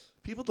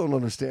People don't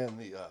understand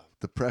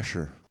the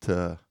pressure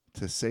to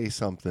say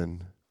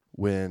something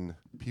when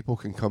people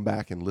can come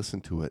back and listen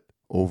to it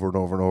over and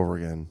over and over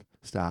again.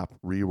 Stop,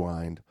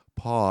 rewind,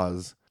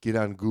 pause, get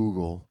on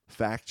Google,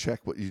 fact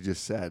check what you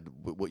just said,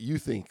 what you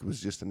think was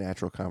just a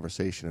natural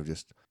conversation of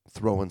just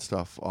throwing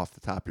stuff off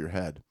the top of your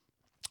head.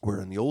 Where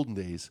in the olden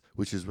days,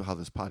 which is how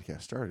this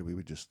podcast started, we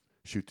would just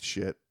shoot the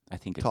shit, I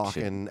think it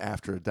talking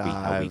after a dive. be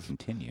how we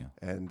continue.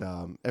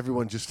 And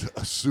everyone just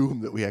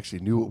assumed that we actually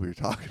knew what we were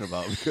talking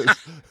about because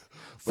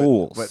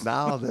Fools. But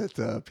now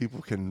that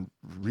people can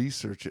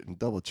research it and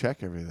double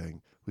check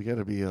everything, we got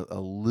to be a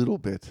little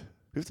bit.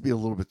 We have to be a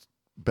little bit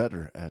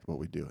better at what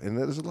we do, and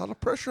there's a lot of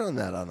pressure on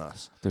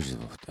us. There's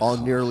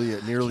on nearly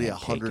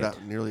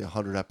 100 nearly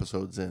 100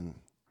 episodes in.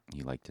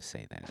 You like to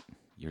say that.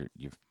 You're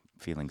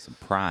feeling some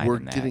pride. We're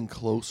in that. getting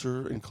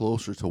closer and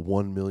closer to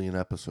 1 million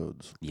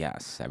episodes.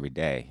 Yes, every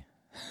day.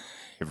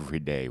 Every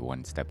day,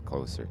 one step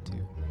closer to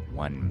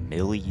 1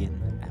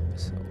 million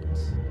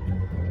episodes.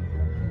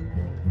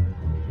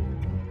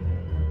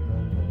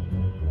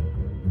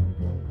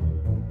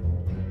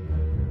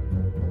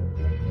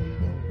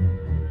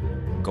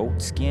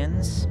 Goat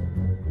skins.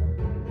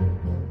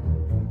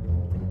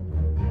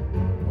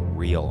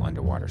 Real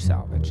underwater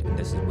salvage. And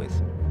this is with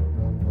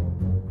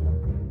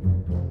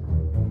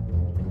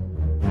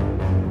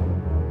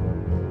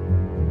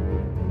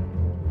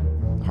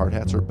Hard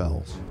hats or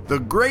bells. The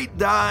Great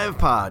Dive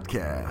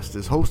Podcast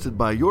is hosted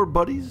by your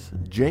buddies,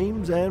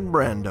 James and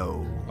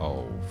Brando.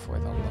 Oh, for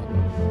the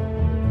love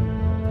of...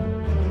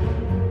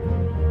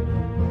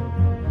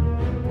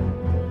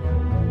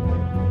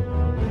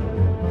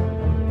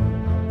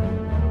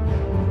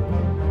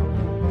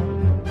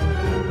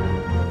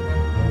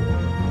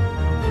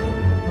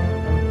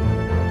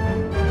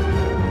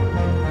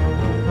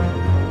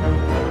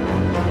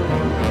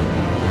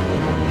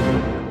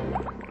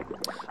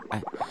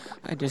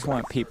 I just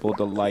want people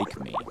to like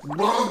me.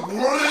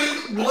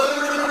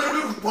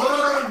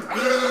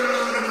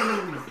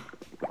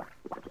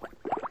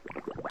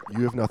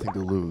 You have nothing to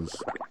lose.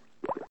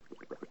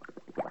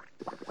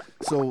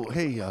 So,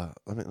 hey,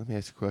 let me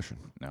ask you a question.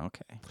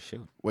 Okay,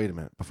 shoot. Wait a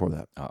minute before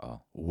that.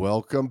 Uh-oh.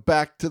 Welcome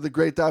back to the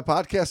Great Dive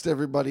Podcast,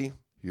 everybody.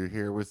 You're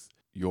here with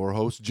your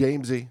host,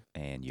 Jamesy.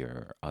 And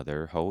your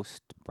other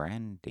host,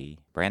 Brandy.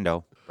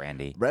 Brandio.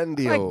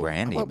 Brandio. I like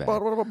Brandy. What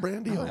about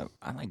Brandio?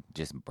 I like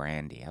just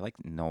Brandy. I like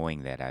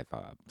knowing that I've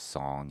a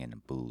song and a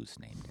booze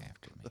named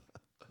after me.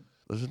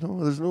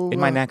 There's no. In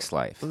my next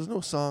life. There's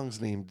no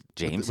songs named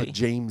Jamesy? with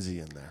Jamesy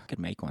in there. I could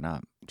make one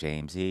up.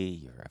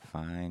 Jamesy, you're a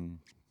fine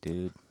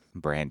dude.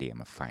 Brandy,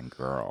 I'm a fine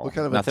girl.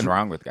 Nothing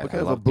wrong with that. What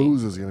kind of a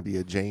booze is going to be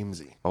a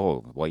Jamesy?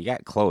 Oh, well, you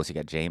got close. You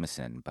got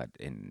Jameson, but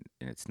and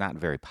it's not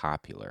very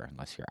popular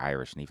unless you're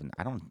Irish. And even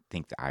I don't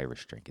think the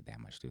Irish drink it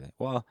that much, do they?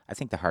 Well, I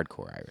think the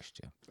hardcore Irish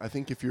do. I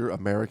think if you're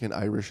American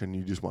Irish and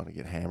you just want to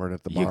get hammered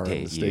at the bar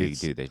in the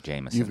States, you do the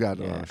Jameson. You've got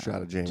a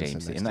shot of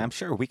Jameson. And I'm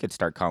sure we could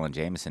start calling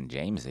Jameson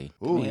Jamesy.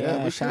 Oh,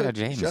 yeah, a shot of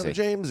Jamesy. Shot of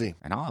Jamesy.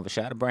 And I'll have a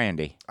shot of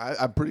Brandy.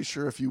 I'm pretty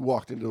sure if you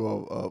walked into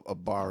a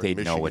bar they'd in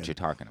Michigan, know what you're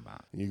talking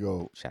about. You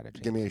go, shot of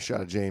Jamesy. Give me a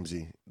shot of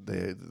Jamesy.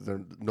 They're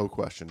no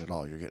question at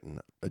all. You're getting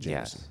a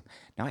Jameson. Yes.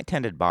 Now, I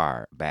attended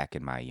bar back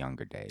in my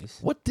younger days.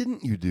 What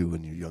didn't you do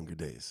in your younger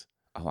days?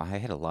 Oh, I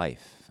had a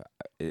life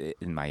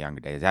in my younger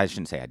days. I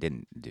shouldn't say I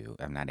didn't do.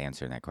 I'm not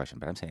answering that question,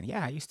 but I'm saying,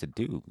 yeah, I used to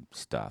do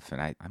stuff,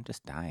 and I'm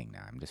just dying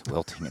now. I'm just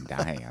wilting and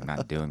dying. I'm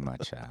not doing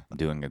much. I'm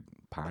doing a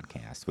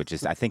podcast, which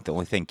is, I think, the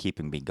only thing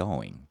keeping me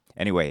going.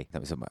 Anyway,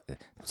 that was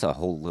a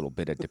whole little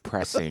bit of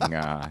depressing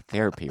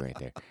therapy right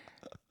there.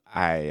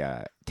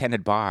 I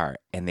attended bar,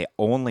 and the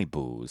only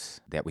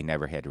booze that we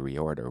never had to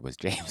reorder was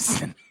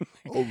Jameson.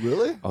 Oh,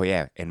 really? Oh,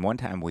 yeah. And one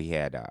time we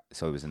had,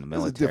 so it was in the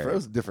military. It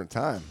was a different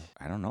time.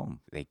 I don't know.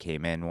 They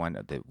came in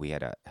we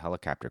had a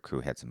helicopter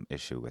crew had some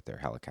issue with their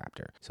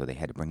helicopter. So they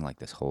had to bring like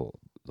the whole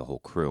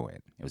crew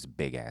in. It was a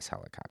big ass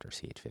helicopter,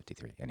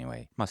 CH-53.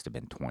 Anyway, must have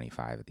been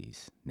 25 of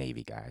these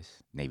Navy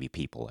guys, Navy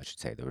people, I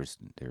should say. There was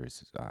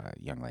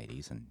young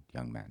ladies and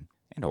young men.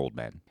 And old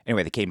men.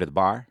 Anyway, they came to the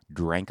bar,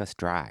 drank us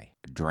dry,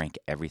 drank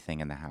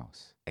everything in the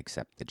house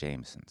except the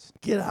Jamesons.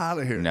 Get out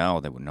of here. No,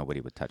 nobody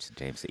would touch the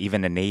Jameson.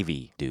 Even a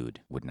Navy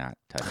dude would not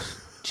touch.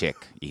 Chick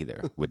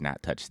either would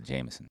not touch the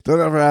Jameson. Don't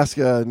ever ask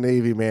a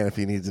Navy man if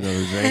he needs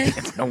another drink.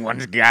 It's no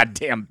one's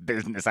goddamn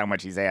business how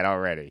much he's had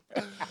already.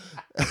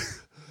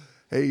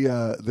 Hey,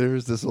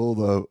 there's this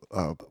old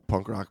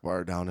punk rock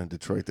bar down in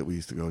Detroit that we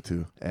used to go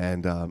to,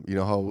 and you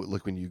know how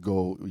like when you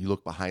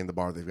look behind the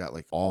bar, they've got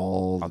like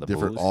all the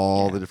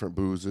different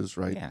boozes,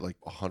 right? Yeah. Like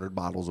 100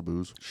 bottles of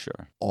booze.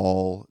 Sure.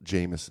 All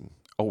Jameson.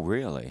 Oh,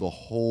 really? The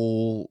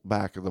whole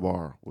back of the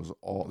bar was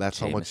all. That's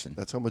Jameson.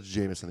 how much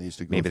Jameson they used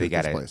to go. Maybe they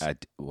got it.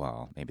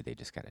 Maybe they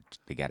just got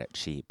it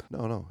cheap.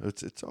 No,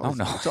 it's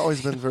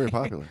always been very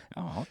popular.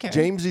 Oh, okay.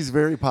 Jamesy's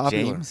very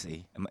popular.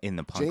 Jamesy in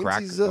the punk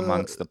rock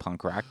amongst the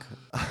punk rock.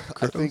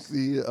 I think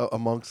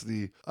amongst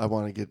the I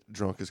want to get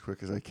drunk as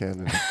quick as I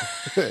can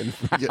and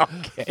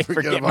forget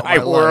forget about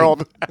my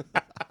world.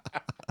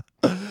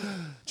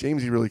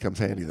 Jamesy really comes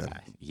handy then.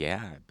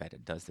 Yeah, I bet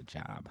it does the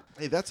job.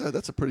 Hey, that's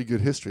a pretty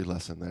good history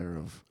lesson there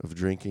of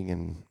drinking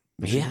in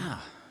Michigan, Yeah.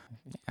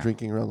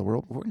 drinking around the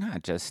world. We're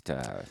not just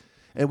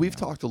And we've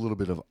talked a little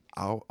bit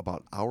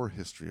about our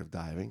history of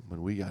diving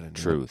when we got into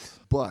it. truth.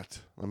 But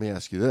let me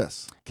ask you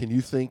this: can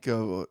you think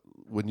of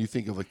when you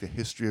think of like the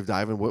history of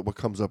diving, what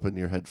comes up in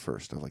your head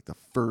first? Of like the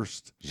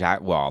first.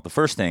 Jacques, well, the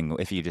first thing,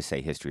 if you just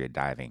say history of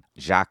diving,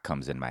 Jacques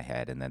comes in my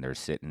head, and then they're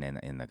sitting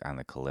on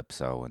the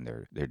Calypso, and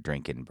they're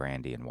drinking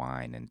brandy and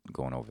wine and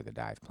going over the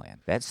dive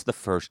plan. That's the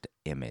first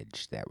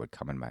image that would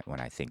come in my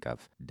when I think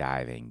of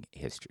diving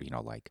history.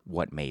 Like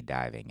what made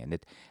diving, and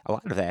a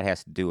lot of that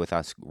has to do with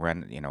us,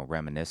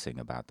 reminiscing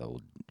about the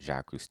old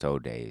Jacques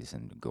Cousteau days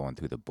and going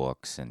through the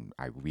books. And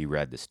I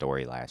reread the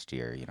story last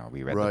year.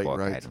 Reread the book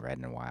I hadn't read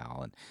in a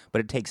while,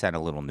 but it takes on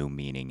a little new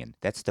meaning, and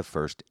that's the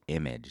first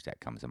image that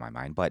comes to my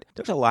mind. But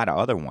there's a lot of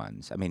other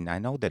ones. I mean, I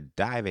know the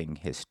diving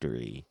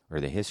history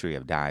or the history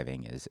of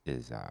diving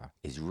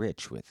is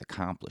rich with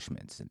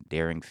accomplishments and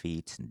daring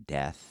feats and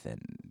death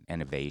and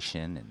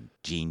innovation and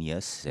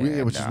genius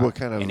and, which is what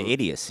kind of and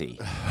idiocy.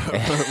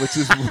 which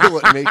is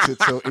what makes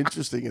it so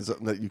interesting, is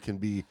something that you can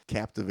be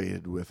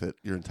captivated with it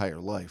your entire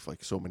life,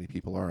 like so many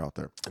people are out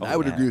there. And I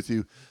would agree with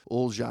you.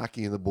 Old Jacques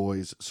and the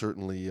boys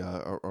certainly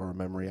are a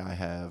memory I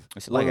have.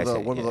 Like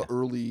One of the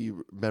early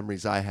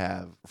memories I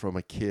have from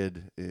a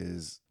kid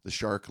is the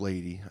Shark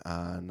Lady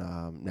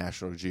on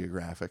National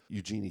Geographic,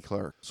 Eugenie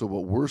Clark. So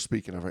what we're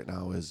speaking of right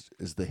now is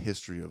the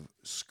history of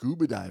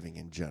scuba diving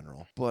in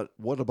general. But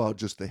what about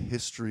just the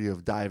history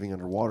of diving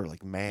underwater,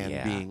 like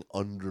being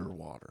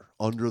underwater,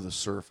 under the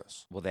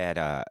surface? Well, that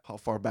how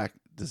far back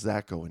does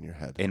that go in your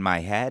head? in my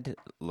head,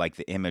 like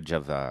the image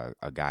of a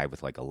guy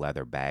with like a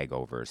leather bag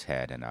over his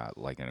head and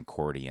like an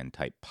accordion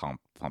type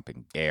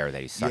pumping air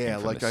that he's sucking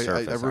from the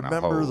surface. I on a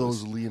remember hose.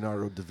 those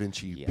Leonardo da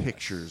Vinci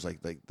pictures,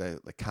 like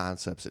the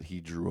concepts that he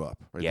drew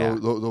up. Right? Yeah.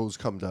 Those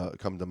come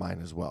to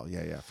mind as well.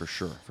 Yeah, for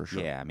sure.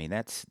 Yeah, I mean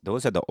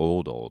those are the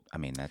old. I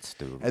mean that's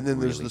the. And then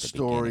there's really the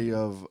story beginning.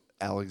 of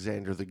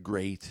Alexander the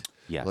Great.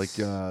 Yes.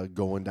 Like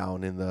going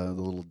down in the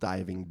little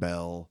diving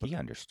bell. He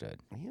understood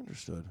He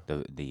understood.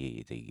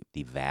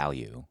 the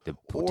value, the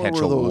Or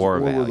potential were those, war or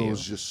value. were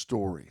those just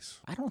stories?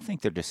 I don't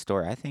think they're just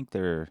story. I think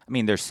they're. I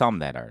mean, there's some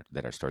that are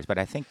stories, but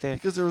I think that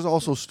Because there was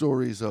also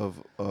stories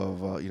of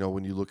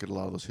when you look at a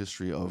lot of those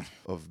history of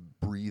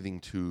breathing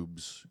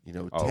tubes,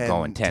 10,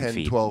 going 10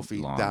 feet 12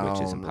 feet long, down,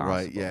 which is impossible.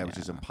 right? Yeah, which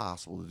is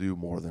impossible to do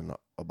more than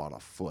about a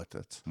foot.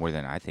 That's more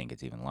than I think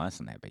it's even less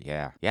than that. But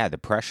yeah, the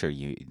pressure,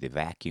 the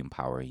vacuum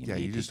power you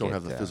need. you just to don't get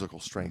have the physical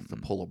strength to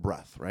pull a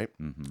breath, right?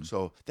 Mm-hmm.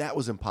 So that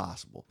was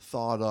impossible.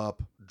 Thought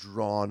up,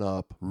 drawn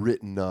up,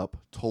 written up,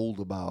 told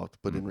about,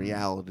 but in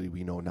reality,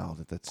 we know now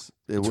that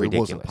it wasn't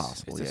ridiculous.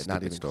 possible. It's a Not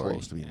stupid even story.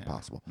 close to being Yeah.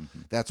 possible.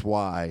 Mm-hmm. That's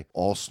why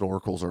all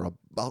snorkels are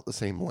about the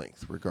same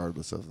length,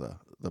 regardless of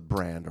the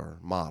brand or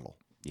model.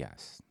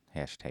 Yes.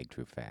 Hashtag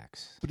true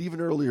facts. But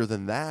even earlier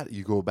than that,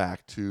 you go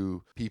back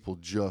to people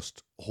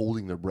just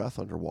holding their breath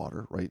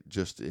underwater, right?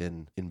 Just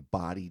in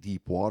body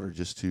deep water,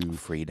 just to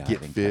Free get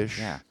diving. fish,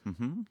 Yeah.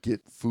 Mm-hmm.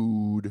 get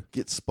food,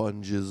 get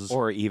sponges,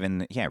 Or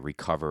even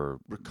recover.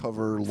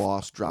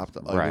 lost, dropped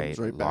items,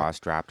 right back.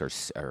 Lost, dropped, or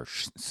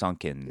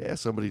sunken. Yeah,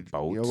 somebody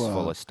Boats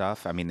full of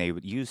stuff. I mean, they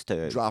used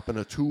to dropping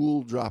a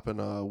tool,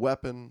 dropping a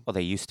weapon. Well,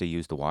 they used to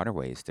use the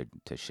waterways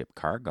to ship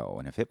cargo,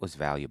 and if it was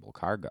valuable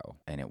cargo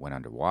and it went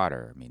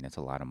underwater, I mean, that's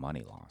a lot of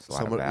money lost. A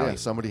lot of value.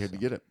 Somebody had to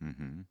get it.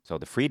 Mm-hmm. So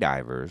the free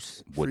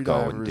divers would Free go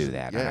divers and do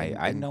that. Yeah, and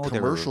I know there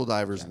commercial were,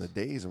 divers in the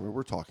days, and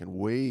we're talking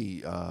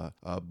way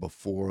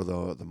before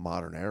the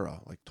modern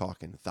era, like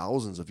talking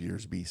thousands of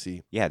years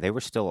BC. Yeah, they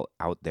were still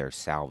out there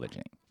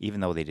salvaging,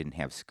 even though they didn't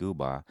have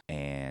scuba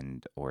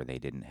or they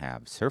didn't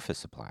have surface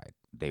supply.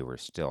 They were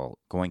still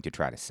going to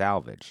try to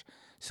salvage.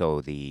 So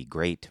the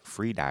great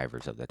free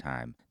divers of the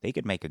time, they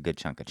could make a good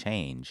chunk of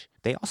change.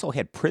 They also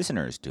had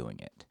prisoners doing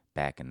it.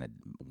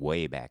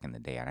 Way back in the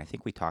day, and I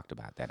think we talked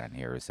about that on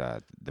here. Is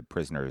the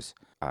prisoners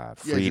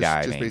free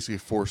diving? Just basically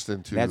forced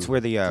into. That's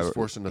where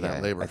forced into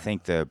that labor. I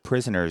think the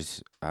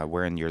prisoners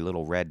wearing your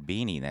little red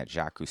beanie that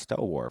Jacques Cousteau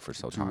wore for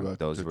so long.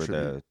 Those were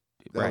the.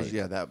 Right.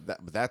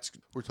 That's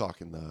we're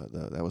talking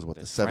that was what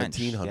the French,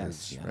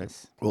 1700s, yes.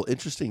 right? Well,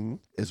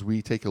 interesting as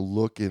we take a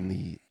look in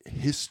the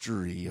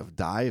history of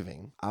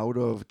diving out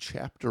of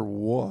chapter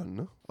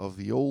 1 of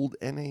the old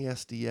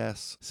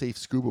NASDS Safe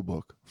Scuba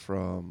book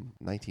from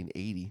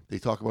 1980. They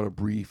talk about a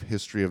brief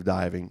history of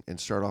diving and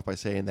start off by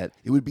saying that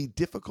it would be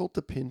difficult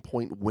to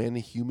pinpoint when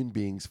human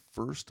beings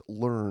first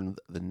learned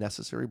the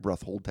necessary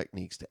breath hold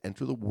techniques to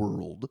enter the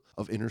world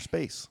of inner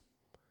space.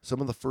 Some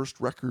of the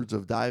first records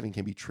of diving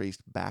can be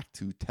traced back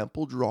to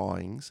temple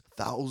drawings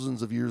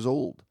thousands of years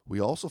old. We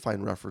also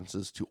find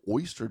references to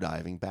oyster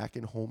diving back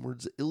in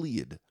Homer's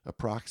Iliad,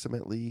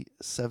 approximately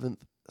 7th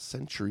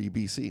century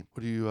BC.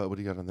 What do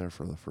you got on there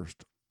for the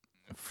first?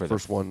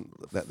 One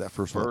that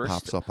first one that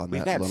pops up on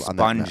we've that. We've got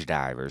sponge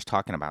divers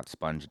talking about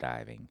sponge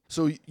diving.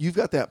 So you've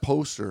got that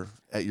poster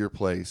at your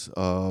place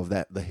of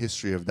the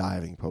history of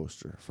diving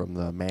poster from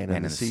the Man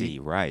in the Sea.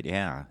 Right?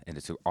 Yeah, and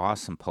it's an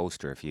awesome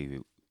poster. If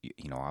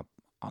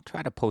I'll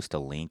try to post a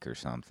link or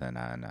something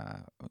on,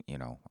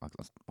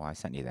 I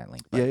sent you that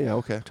link. But Yeah,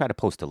 okay. I'll try to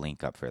post a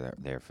link up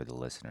there for the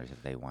listeners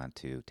if they want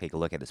to take a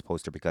look at this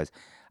poster, because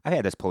I've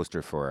had this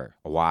poster for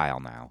a while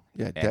now.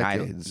 Yeah, And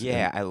decades.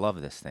 I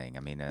love this thing. I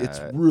mean,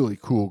 It's really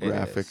cool it is,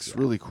 graphics, yeah.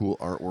 really cool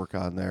artwork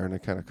on there, and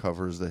it kind of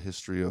covers the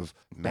history of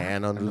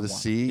man under the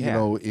sea,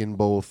 Yeah. in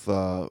both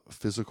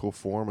physical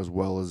form as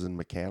well as in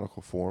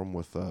mechanical form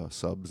with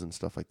subs and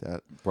stuff like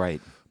that.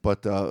 Right.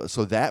 But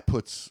so that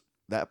put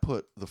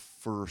the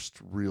first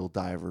real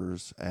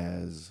divers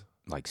as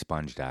Like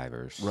sponge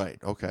divers. right.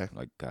 Okay.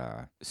 Like,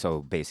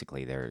 so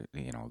basically they're,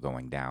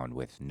 going down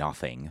with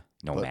nothing,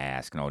 no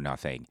mask, no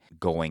nothing,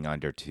 going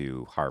under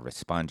to harvest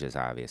sponges,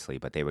 obviously,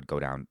 but they would go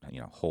down,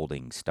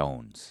 holding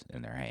stones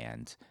in their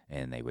hands,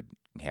 and they would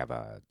have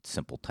a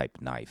simple type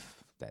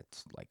knife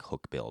that's like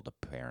hook-billed,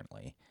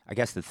 apparently. I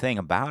guess the thing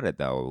about it,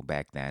 though,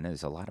 back then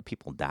is a lot of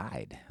people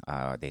died.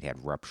 They'd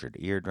had ruptured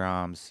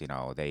eardrums.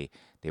 They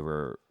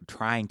were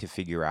trying to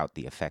figure out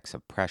the effects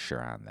of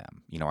pressure on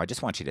them. I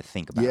just want you to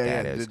think about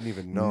that as didn't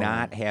even know.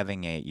 not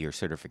having your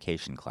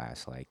certification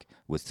class, like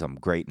with some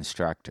great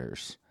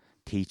instructors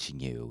teaching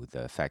you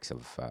the effects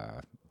of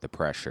the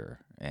pressure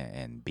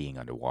and being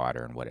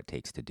underwater and what it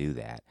takes to do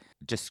that.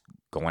 Just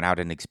going out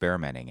and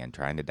experimenting and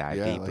trying to dive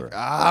deeper.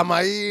 Like,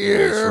 my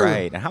ear. That's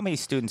right. And how many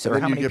students or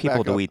how many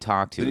people do we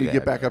talk to? Then you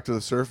get back up to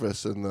the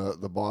surface, and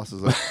the boss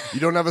is like,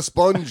 "You don't have a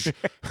sponge.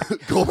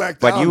 Go back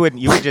down." But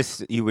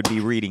you would be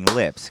reading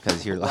lips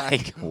because you're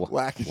like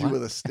whacking you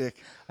with a stick.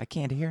 I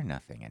can't hear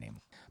nothing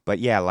anymore. But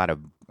yeah, a lot of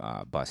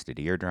busted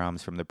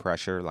eardrums from the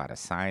pressure, a lot of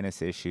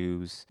sinus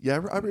issues.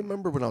 Yeah, I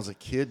remember when I was a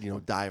kid,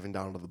 diving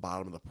down to the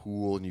bottom of the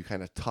pool, and you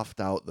kind of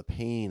toughed out the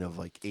pain of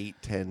like 8,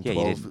 10, 12, you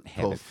didn't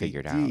have 12 it feet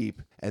figured out.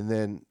 deep. And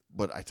then,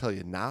 but I tell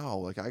you now,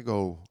 like I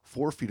go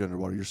 4 feet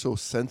underwater. You're so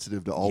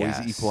sensitive to always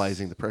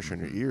equalizing the pressure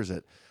in your ears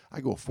that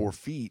I go 4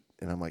 feet,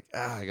 and I'm like,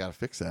 I got to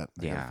fix that.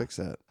 I got to fix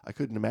that. I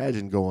couldn't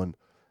imagine going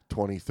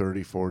 20,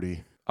 30,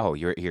 40. Oh,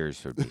 your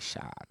ears would be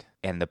shot.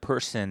 And the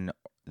person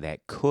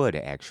that could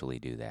actually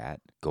do that,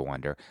 go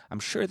under, I'm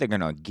sure they're going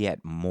to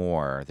get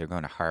more. They're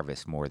going to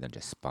harvest more than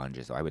just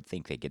sponges. I would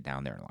think they get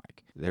down there and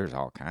like, there's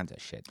all kinds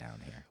of shit down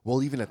here.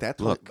 Well, even at that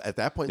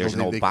point, there's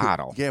no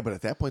bottle. But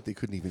at that point, they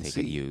couldn't even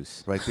see. Could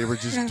use. Right? They were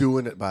just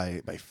doing it by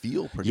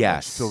feel pretty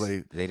much. So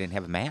they didn't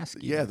have a mask.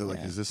 Yeah, they're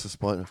like, is this a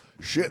sponge?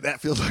 Shit,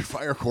 that feels like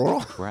fire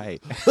coral.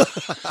 Right.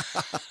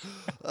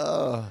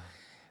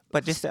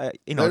 But just,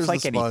 it's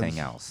like anything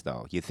else,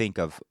 though. You think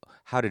of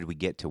how did we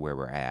get to where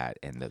we're at,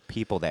 and the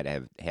people that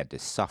have had to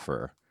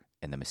suffer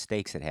and the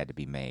mistakes that had to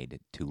be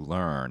made to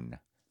learn,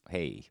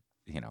 hey,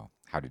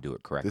 how to do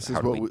it correctly.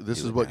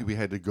 This is what we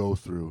had to go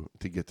through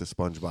to get to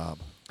SpongeBob.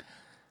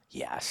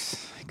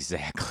 Yes,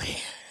 exactly.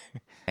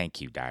 Thank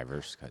you,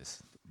 divers,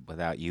 because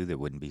without you, there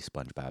wouldn't be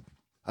SpongeBob.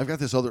 I've got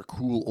this other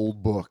cool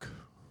old book.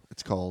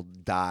 It's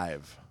called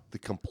Dive, the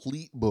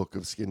complete book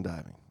of skin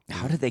diving.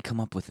 How did they come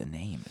up with the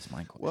name is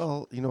my question.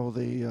 Well,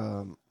 they...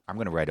 I'm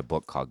going to write a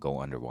book called Go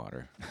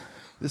Underwater.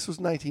 This was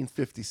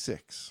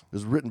 1956. It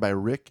was written by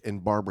Rick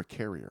and Barbara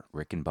Carrier.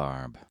 Rick and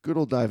Barb. Good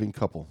old diving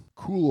couple.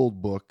 Cool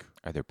old book.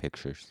 Are there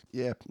pictures?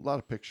 Yeah, a lot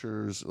of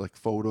pictures, like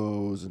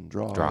photos and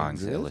drawings.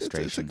 Drawings,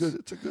 illustrations.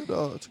 It's a good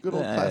old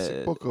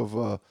classic book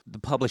of... the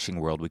publishing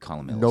world, we call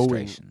them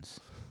illustrations.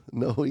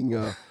 Knowing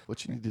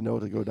what you need to know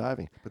to go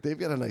diving. But they've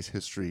got a nice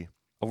history.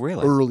 Oh,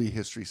 really? Early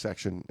history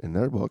section in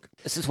their book.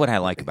 This is what I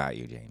like about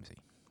you, Jamesy.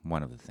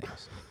 One of the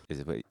things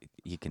is that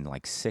you can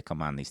sick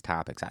them on these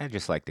topics. I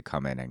just like to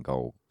come in and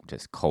go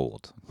just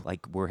cold.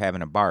 Like we're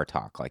having a bar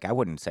talk. Like I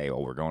wouldn't say,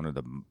 we're going to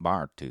the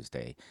bar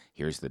Tuesday.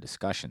 Here's the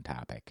discussion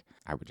topic.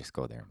 I would just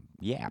go there and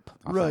yap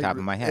off the top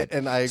of my head.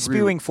 And I agree.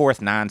 Spewing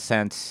forth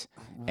nonsense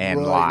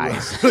and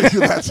lies.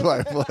 That's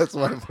my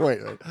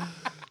point. Right?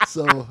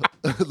 So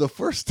the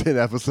first 10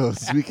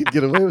 episodes, we could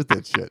get away with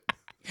that shit.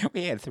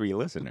 We had 3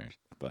 listeners,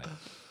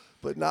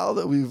 But now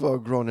that we've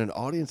grown an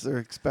audience, they're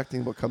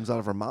expecting what comes out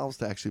of our mouths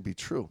to actually be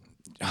true.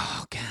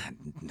 Oh, God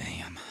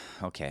damn.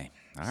 Okay.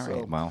 All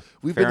right. Well,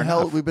 we've been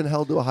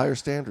held to a higher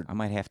standard. I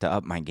might have to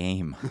up my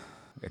game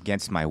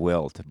against my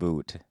will to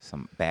boot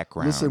some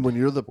background. Listen, when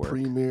you're the work.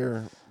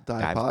 premier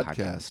dive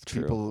podcast,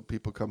 true.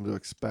 people come to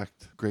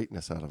expect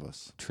greatness out of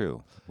us.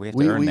 True. We have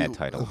to earn that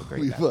title, the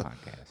Great Dive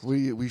Podcast.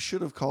 We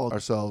should have called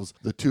ourselves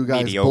the Two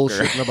Guys Mediocre.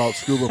 Bullshitting About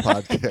Scuba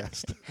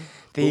Podcast.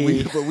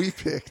 But we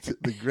picked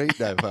the Great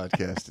Dive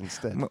Podcast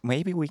instead.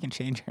 Maybe we can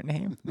change our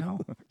name.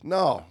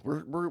 No,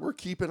 we're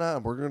keeping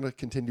on. We're going to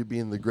continue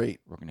being the great.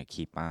 We're going to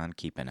keep on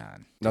keeping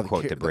on. Now, to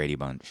quote the Brady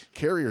Bunch.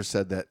 Carrier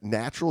said that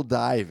natural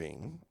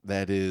diving,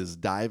 that is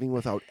diving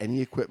without any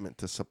equipment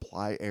to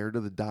supply air to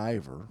the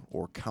diver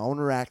or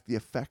counteract the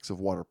effects of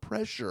water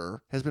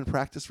pressure, has been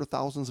practiced for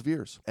thousands of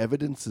years.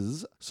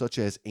 Evidences such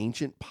as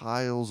ancient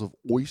piles of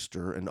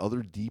oyster and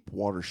other deep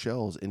water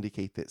shells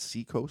indicate that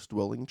seacoast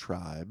dwelling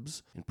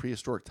tribes in prehistoric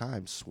prehistoric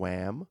times,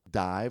 swam,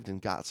 dived,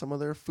 and got some of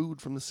their food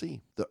from the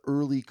sea. The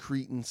early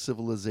Cretan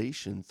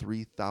civilization,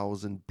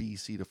 3000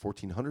 BC to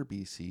 1400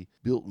 BC,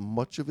 built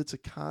much of its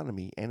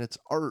economy and its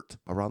art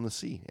around the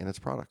sea and its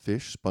product.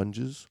 Fish,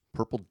 sponges,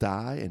 purple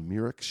dye, and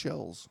murex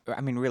shells.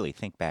 I mean, really,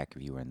 think back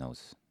if you were in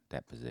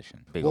that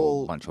position. Big Well,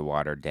 old bunch of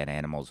water, dead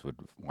animals would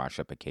wash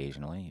up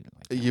occasionally.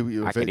 Like,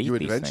 You I could eat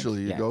would these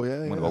eventually things. you go,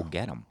 I'm gonna yeah. go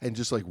get them. And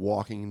just like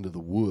walking into the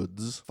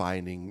woods,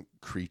 finding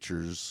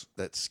creatures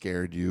that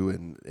scared you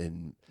and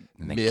then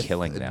myth,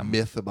 killing and them.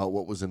 myth about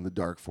what was in the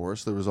dark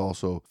forest. There was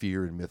also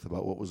fear and myth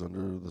about what was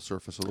under the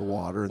surface of the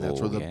water, and that's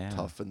Oh, where the yeah.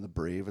 tough and the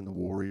brave and the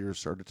warriors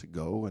started to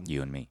go. And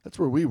You and me. that's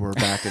where we were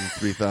back in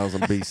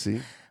 3000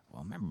 BC.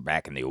 Well, remember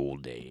back in the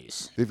old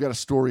days. They've got a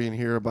story in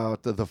here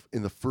about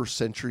in the 1st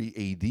century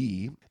AD,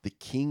 the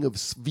king of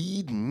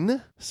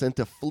Sweden sent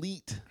a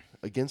fleet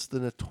against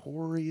the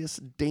notorious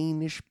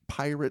Danish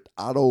pirate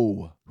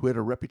Otto, who had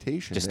a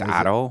reputation. Just as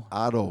Otto?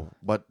 Otto,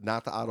 but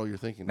not the Otto you're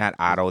thinking. Not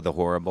Otto the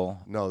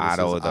Horrible. No, this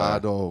Otto is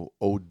Otto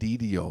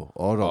Odidio.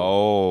 Otto.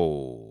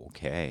 Oh,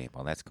 okay.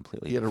 Well, that's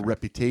completely He had a different.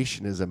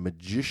 reputation as a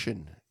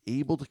magician,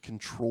 able to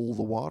control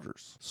the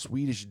waters.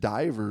 Swedish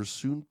divers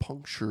soon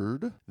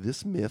punctured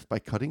this myth by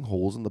cutting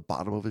holes in the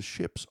bottom of his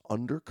ships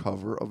under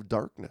cover of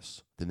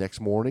darkness. The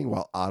next morning,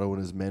 while Otto and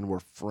his men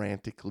were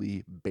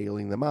frantically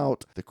bailing them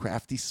out, the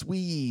crafty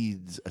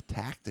Swedes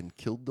attacked and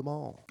killed them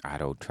all.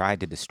 Otto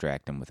tried to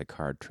distract him with a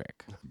card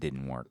trick.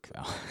 Didn't work,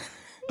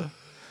 though.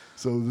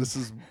 So this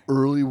is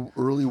early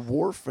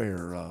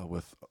warfare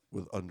with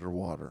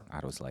underwater.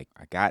 Otto's like,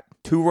 I got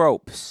 2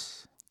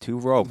 ropes. 2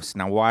 ropes.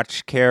 Now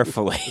watch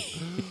carefully.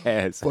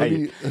 Yes.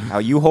 How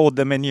you hold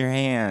them in your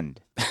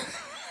hand.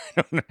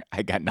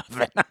 I got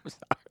nothing. I'm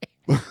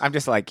sorry. I'm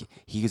just like,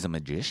 he was a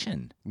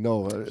magician. No,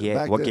 What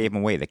then, gave him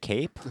away? The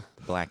cape?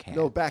 The black hat?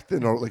 No, back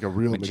then, like a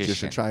real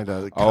magician trying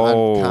to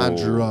Oh.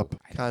 conjure up.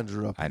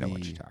 I know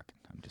what the you're talking.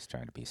 I'm just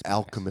trying to be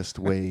alchemist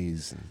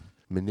ways and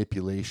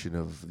manipulation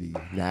of the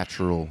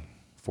natural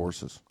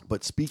forces.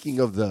 But speaking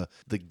of the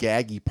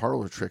gaggy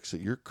parlor tricks that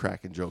you're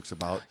cracking jokes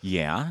about,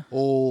 Yeah.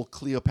 old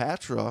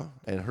Cleopatra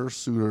and her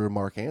suitor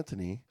Mark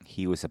Antony,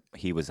 He was a hobbyist.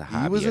 he was a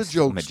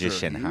jokester.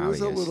 Magician he hobbyist.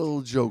 was a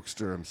little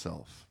jokester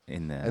himself.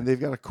 And they've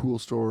got a cool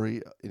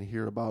story in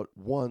here about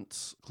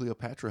once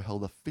Cleopatra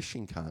held a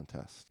fishing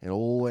contest, and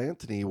old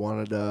Antony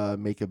wanted to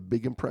make a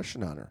big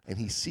impression on her, and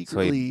he so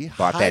secretly he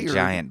bought hired, that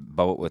giant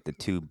boat with the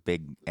 2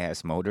 big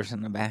ass motors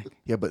in the back.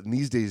 Yeah, but in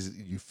these days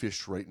you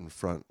fish right in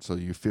front, so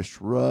you fished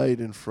right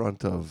in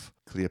front of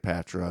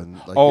Cleopatra. And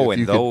like, Oh, if in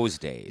you those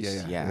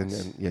days. yeah,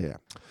 Yes. yeah.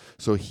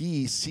 So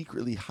he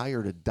secretly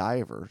hired a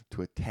diver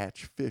to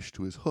attach fish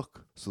to his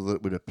hook, so that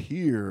it would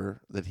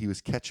appear that he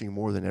was catching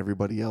more than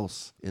everybody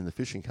else in the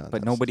fishing contest.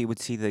 But nobody would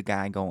see the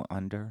guy go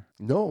under.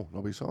 No,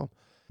 nobody saw him.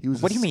 He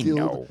was. What do you mean?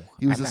 No,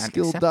 He was I'm a not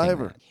skilled accepting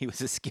diver. that. He was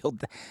a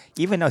skilled,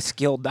 even a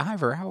skilled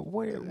diver. How?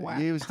 Where?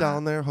 Why? He was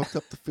down there, hooked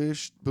up the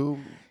fish.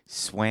 Boom.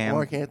 Swam.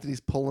 Mark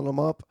Antony's pulling him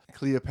up.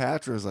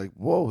 Cleopatra's like,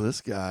 "Whoa,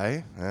 this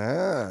guy,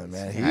 man,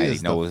 guy he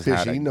is knows the fish.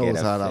 how to He knows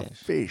get a how to fish."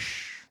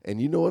 fish." And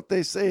you know what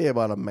they say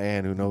about a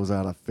man who knows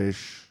how to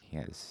fish.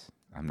 Yes.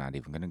 I'm not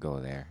even gonna go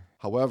there.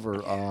 However,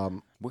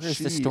 Where is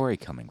the story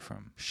coming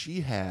from?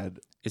 She had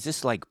Is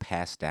this like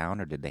passed down,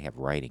 or did they have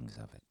writings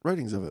of it,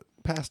 writings of it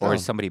passed or down.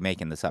 is somebody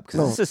making this up? Because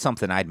No. this is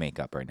something I'd make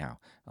up right now.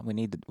 We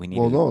need.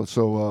 Well, no.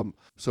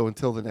 So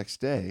until the next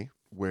day,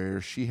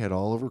 where she had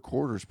all of her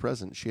quarters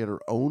present, she had her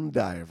own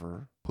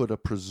diver put a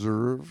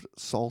preserved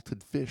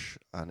salted fish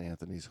on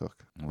Anthony's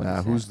hook. What Now,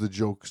 is who's the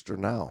jokester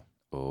now?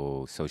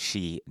 Oh, so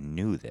she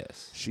knew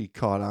this. She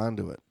caught on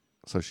to it.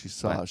 So she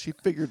saw. What? She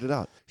figured it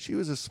out. She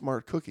was a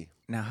smart cookie.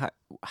 Now,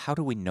 how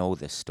do we know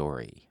this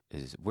story?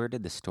 Where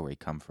did the story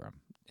come from?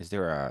 Is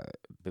there a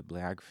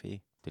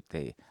bibliography?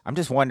 I'm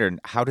just wondering,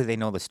 how do they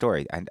know the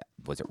story? And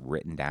was it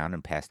written down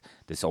and passed,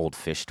 this old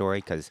fish story?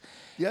 Because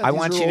Yeah, I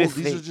want you to these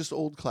think. are just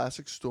old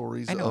classic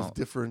stories I know. of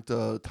different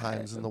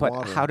times in the But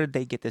water. how did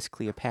they get this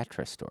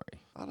Cleopatra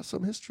story? Out of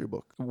some history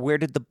book. Where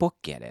did the book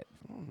get it?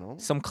 I don't know.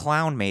 Some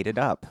clown made it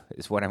up,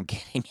 is what I'm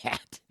getting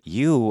at.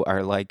 You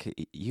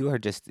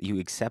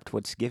accept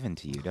what's given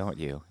to you, don't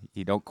you?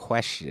 You don't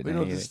question We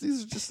don't, anything.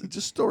 these are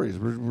just stories.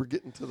 We're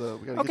getting to we got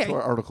to get Okay. to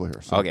our article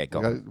here. So Okay, we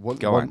go got on.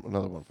 Go on.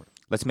 Another one for you.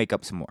 Let's make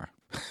up some more.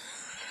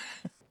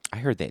 I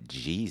heard that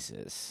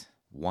Jesus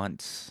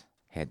once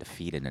had to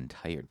feed an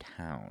entire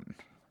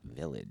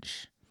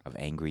village of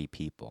angry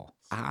people.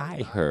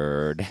 I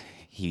heard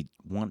he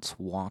once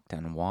walked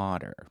on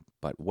water,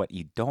 but what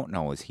you don't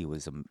know is he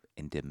was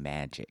into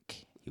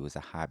magic. He was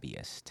a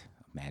hobbyist,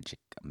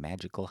 a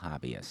magical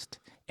hobbyist,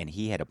 and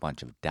he had a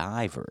bunch of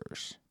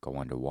divers go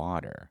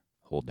underwater,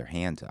 hold their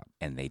hands up,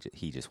 and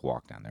he just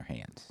walked on their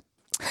hands.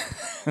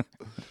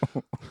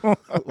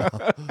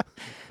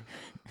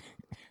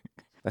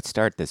 Let's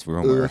start this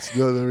rumor.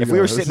 There If we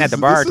were sitting at the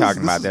bar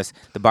talking about this,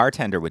 the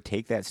bartender would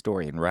take that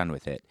story and run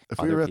with it. If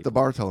we were at the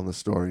bar telling the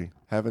story,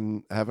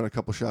 having a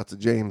couple shots of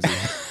James,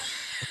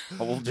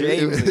 Old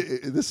James.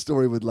 this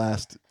story would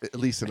last at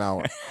least an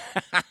hour.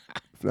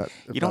 If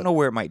You don't know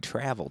where it might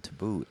travel to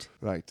boot.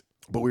 Right.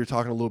 But we were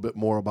talking a little bit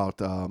more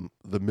about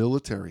the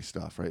military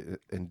stuff, right?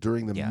 And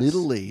during the Yes.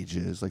 Middle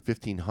Ages, like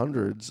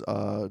 1500s,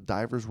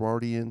 divers were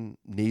already in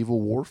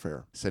naval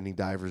warfare, sending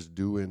divers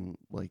doing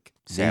like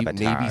Navy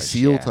Sabotage,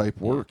 SEAL yeah, type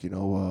yeah. work,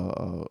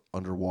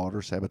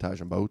 underwater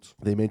sabotaging boats.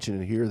 They mention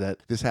in here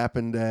that this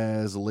happened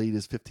as late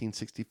as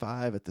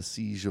 1565 at the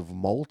siege of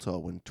Malta,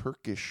 when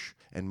Turkish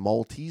and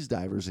Maltese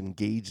divers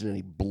engaged in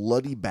a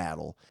bloody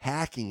battle,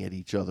 hacking at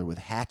each other with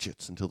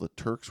hatchets until the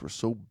Turks were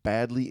so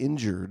badly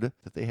injured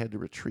that they had to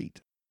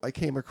retreat. I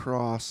came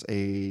across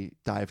a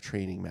dive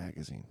training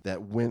magazine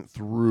that went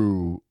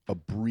through a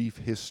brief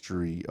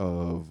history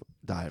of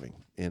diving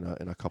in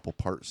a couple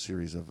part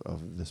series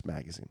of this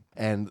magazine.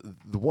 And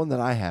the one that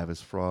I have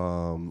is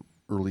from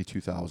early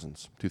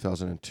 2000s,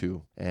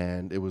 2002.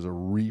 And it was a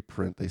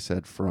reprint, they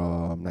said,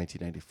 from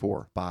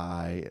 1994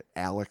 by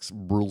Alex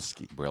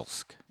Brilski.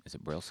 Brilsk. Is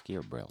it Brilski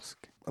or Brilsk?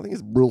 I think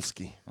it's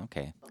Brilski.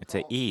 Okay. It's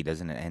an E.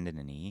 Doesn't it end in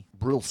an E?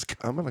 Brilsk.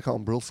 I'm going to call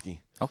him Brilski.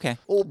 Okay.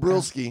 Old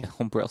Brilski.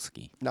 Old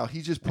Brilski. Now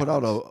he just put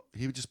out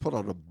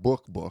a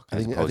book. I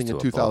As think opposed in to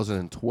a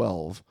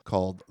 2012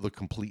 called The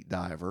Complete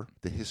Diver: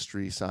 The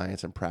History,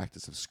 Science, and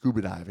Practice of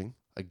Scuba Diving.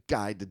 A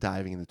guide to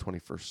diving in the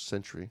 21st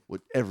century,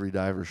 what every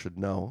diver should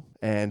know.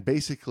 And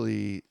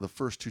basically, the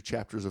first 2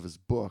 chapters of his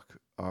book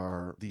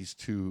are these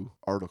 2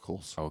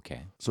 articles.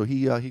 Okay. So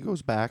he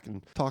goes back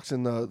and talks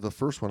in the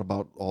first one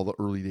about all the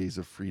early days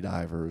of free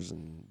divers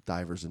and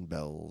divers and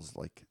bells,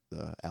 like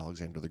the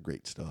Alexander the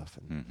Great stuff,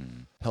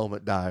 and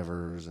helmet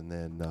divers, and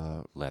then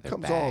leather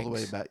comes bags. all the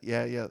way back.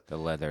 Yeah. The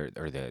leather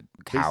or the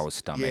cow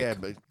stomach. Yeah,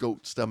 but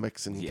goat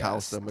stomachs and cow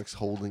Yes. stomachs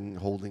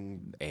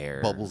holding Air.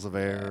 bubbles of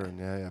air, and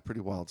yeah,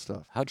 pretty wild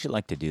stuff. How'd you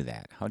like to do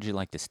that? How'd you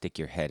like to stick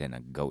your head in a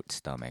goat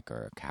stomach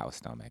or a cow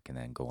stomach and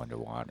then go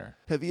underwater?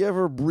 Have you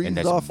ever And breathed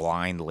just off?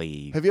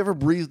 blindly. Have you ever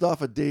breathed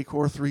off a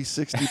Daycore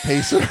 360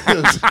 pacer?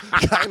 It was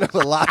kind of a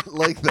lot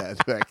like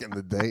that back in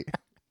the day.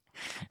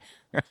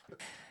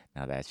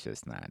 Now that's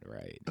just not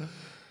right.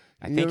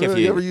 I You think ever, if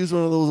you ever use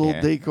one of those old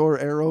Yeah.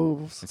 Daycore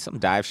arrows? And some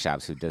dive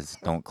shops who just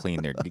don't clean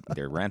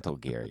their rental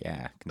gear,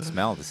 can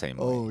smell the same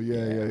way. Oh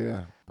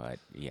yeah. But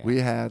yeah, We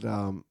had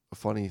a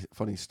funny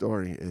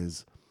story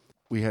is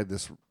we had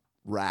this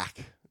rack,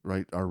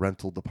 right? Our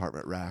rental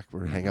department rack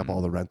where we hang up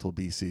all the rental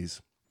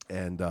BCs,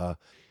 and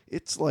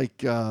it's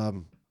like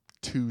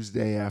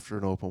Tuesday after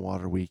an open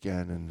water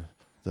weekend and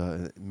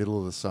the middle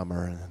of the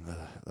summer, and then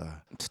the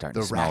it's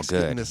starting to smell rack's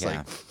getting good. this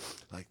Yeah.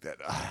 like that.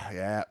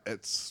 Yeah,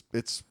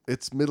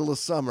 it's middle of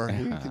summer.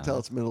 You can tell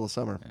it's middle of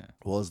summer. Yeah.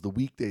 Well, as the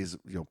weekdays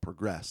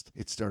progressed,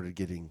 it started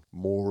getting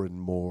more and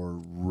more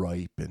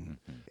ripe and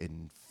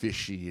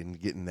fishy, and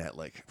getting that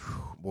like,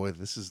 boy,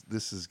 this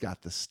has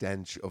got the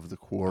stench of the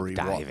quarry,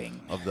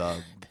 diving. of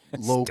the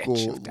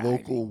Stench of diving.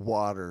 local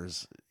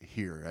waters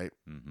here, right?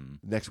 Mm-hmm.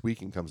 Next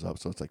weekend comes up,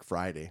 so it's like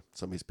Friday.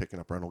 Somebody's picking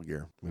up rental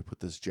gear. We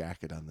put this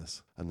jacket on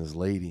this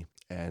lady,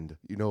 and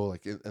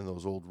like in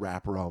those old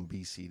wraparound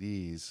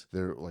BCDs,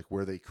 they're like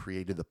where they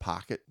created the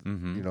pocket.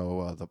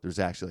 Mm-hmm. There's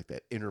actually like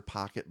that inner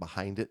pocket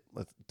behind it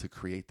to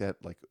create that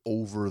like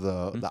over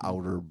the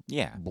outer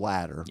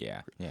bladder.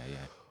 Yeah.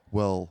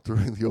 Well,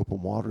 during the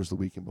open waters the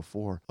weekend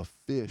before, a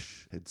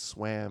fish had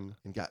swam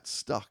and got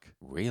stuck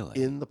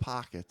Really? in the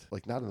pocket,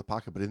 like not in the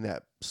pocket, but in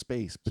that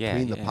space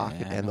between the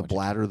pocket I and know the what you're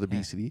bladder of the talking-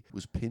 BCD. It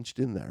was pinched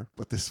in there,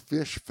 but this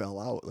fish fell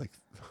out like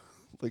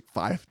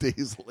 5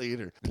 days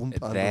later.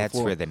 Plumped onto the That's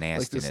floor. where the Like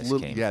this nastiness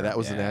little, came yeah, from. that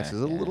was the Yeah,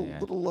 nastiness. A yeah, little yeah.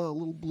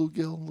 little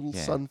bluegill, little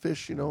Yeah.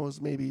 sunfish. It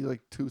was maybe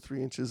like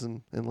 2-3 inches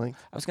in length.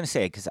 I was gonna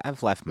say because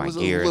I've left my was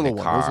a gear in the little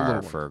one. It was a little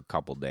car one. for a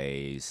couple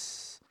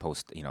days.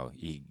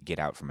 You get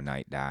out from a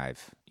night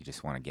dive, you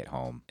just want to get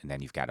home, and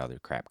then you've got other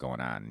crap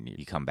going on. And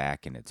you come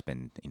back, and it's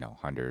been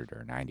 100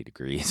 or 90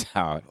 degrees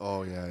out,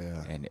 Oh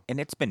yeah. and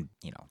it's been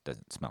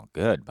doesn't smell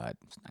good, but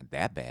it's not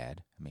that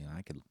bad. I mean,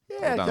 I could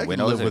Yeah, hold on I the could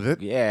windows live with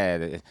it.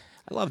 Yeah,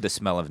 I love the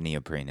smell of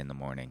neoprene in the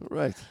morning,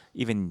 Right.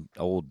 even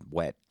old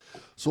wet.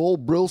 So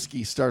old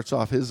Brilski starts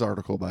off his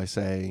article by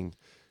saying,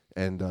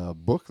 and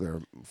book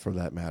there for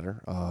that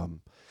matter,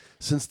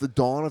 since the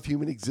dawn of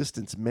human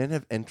existence, men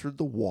have entered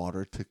the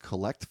water to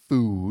collect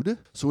food,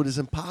 so it is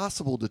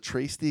impossible to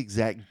trace the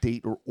exact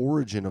date or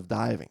origin of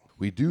diving.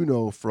 We do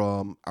know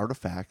from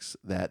artifacts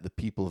that the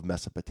people of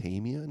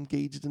Mesopotamia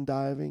engaged in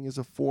diving as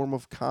a form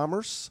of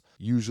commerce,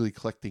 usually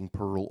collecting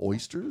pearl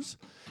oysters,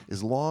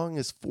 as long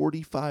as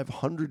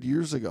 4,500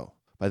 years ago.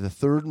 By the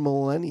 3rd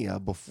millennia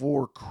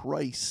before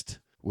Christ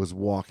was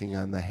walking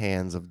on the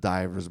hands of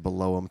divers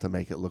below him to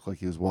make it look like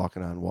he was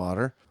walking on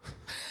water.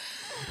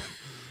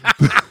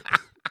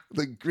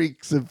 The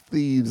Greeks and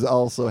Thebes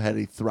also had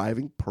a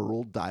thriving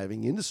pearl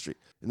diving industry,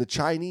 and the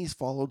Chinese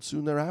followed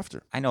soon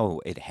thereafter. I know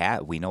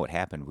we know it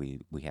happened. We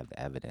have the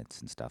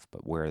evidence and stuff,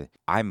 but where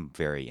I'm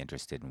very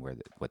interested in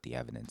what the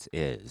evidence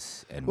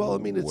is and Well, I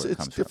mean, where it's it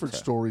comes different from.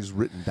 So- stories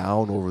written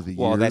down over the years.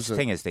 Well, that's the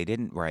thing is they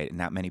didn't write.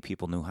 Not many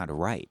people knew how to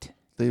write.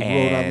 They wrote on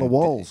the And-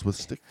 walls with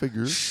stick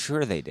figures,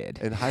 Sure, they did.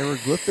 and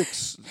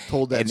hieroglyphics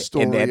told that And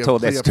story that of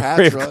told that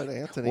story Cleopatra of- and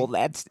Antony. Well,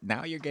 that's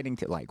now you're getting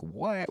to like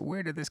what?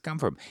 Where did this come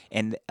from?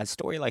 And a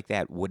story like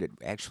that would it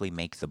actually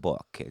make the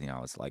book?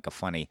 It's like a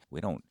funny.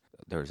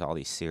 there's all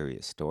these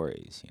serious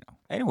stories,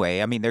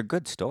 Anyway, I mean, they're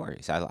good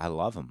stories. I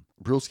love them.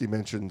 Brilski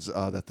mentions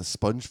that the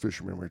sponge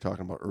fishermen we were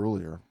talking about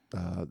earlier,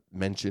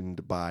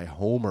 mentioned by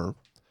Homer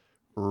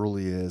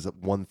early as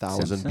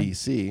 1000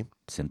 BC.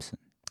 Simpson.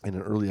 In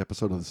an early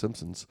episode of The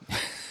Simpsons,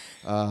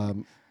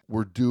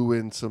 were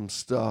doing some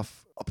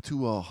stuff up to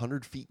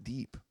 100 feet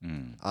deep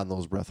on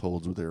those breath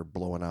holds where they're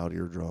blowing out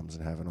eardrums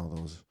and having all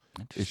those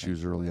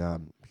issues early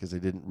on because they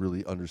didn't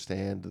really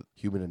understand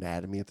human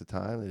anatomy at the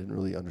time. They didn't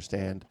really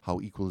understand how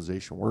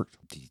equalization worked.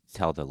 Did you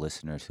tell the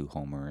listeners who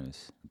Homer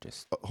is?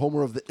 Just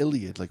Homer of the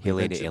Iliad, like we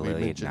mentioned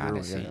Iliad, earlier.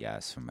 Odyssey,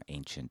 yes, from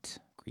ancient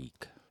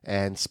Greek.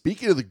 And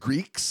speaking of the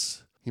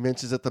Greeks, he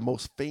mentions that the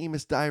most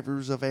famous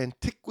divers of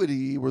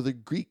antiquity were the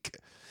Greek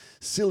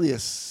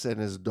Cilius and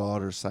his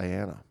daughter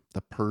Cyana,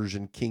 the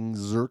Persian king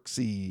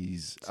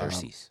Xerxes.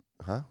 Xerxes.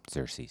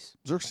 Xerxes.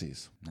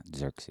 Not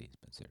Xerxes,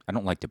 but Xerxes. I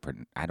don't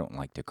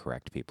like to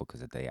correct people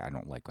because I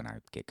don't like when I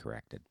get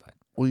corrected. But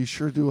well, you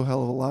sure do a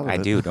hell of a lot of it. I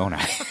do, don't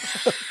I?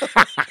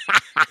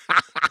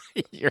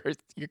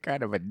 You're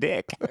kind of a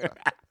dick.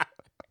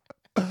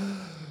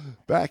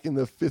 Back in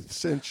the 5th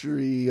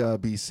century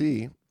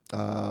BC,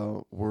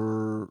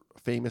 were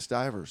famous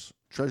divers,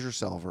 treasure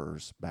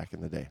salvers back in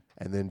the day.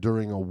 And then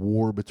during a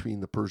war between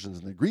the Persians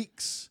and the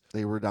Greeks,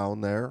 they were down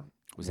there.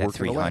 Was that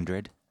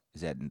 300?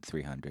 Is that in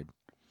 300?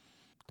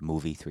 The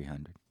movie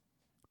 300?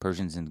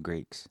 Persians and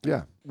Greeks?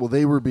 Yeah. Well,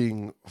 they were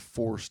being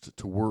forced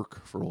to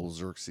work for old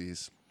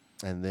Xerxes.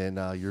 And then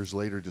years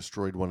later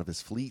destroyed one of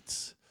his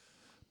fleets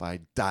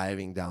by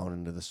diving down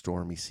into the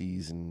stormy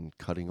seas and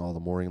cutting all the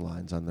mooring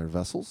lines on their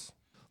vessels.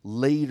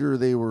 Later,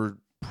 they were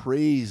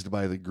praised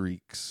by the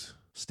Greeks.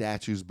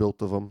 Statues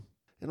built of them.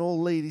 And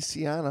old Lady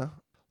Cyana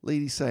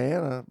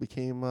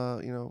became,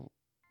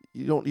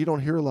 you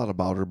don't hear a lot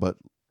about her, but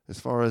as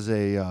far as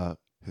a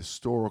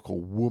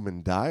historical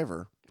woman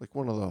diver, like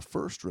one of the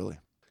first, really.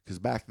 Because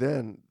back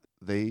then,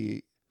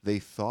 they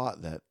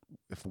thought that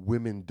if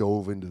women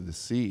dove into the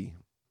sea,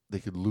 they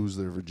could lose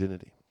their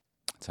virginity.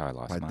 That's how I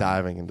lost mine. By mine.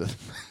 diving into...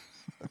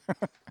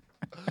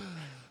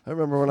 I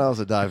remember when I was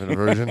a diving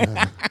virgin.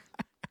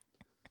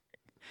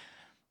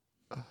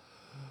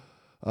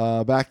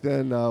 Back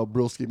then,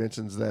 Brilski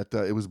mentions that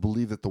it was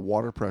believed that the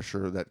water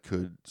pressure that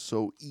could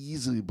so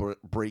easily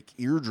break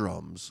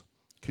eardrums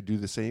could do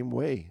the same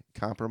way,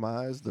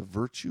 compromise the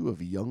virtue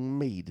of young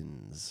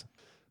maidens.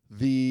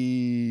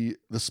 The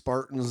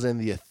Spartans and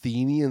the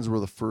Athenians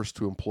were the first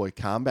to employ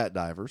combat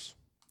divers.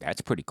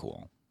 That's pretty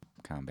cool.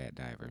 Combat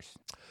divers.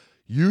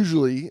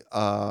 Usually,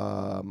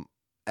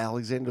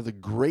 Alexander the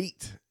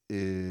Great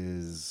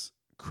is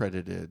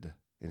credited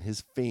in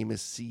his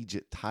famous siege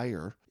at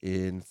Tyre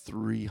in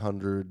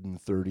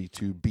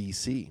 332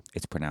 BC.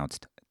 It's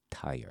pronounced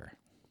Tyre.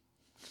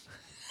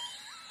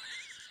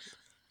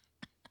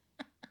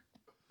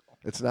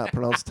 It's not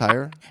pronounced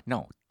Tyre?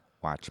 No,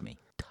 watch me.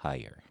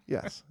 Tyre.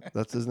 Yes.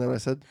 Isn't that what I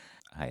said?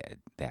 I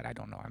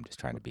don't know. I'm just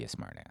trying to be a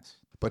smartass.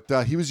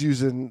 But he was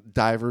using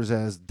divers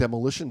as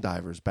demolition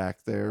divers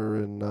back there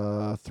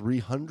in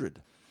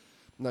 300.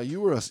 Now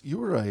you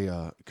were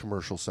a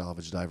commercial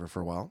salvage diver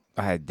for a while.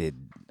 I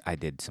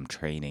did some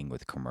training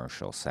with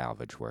commercial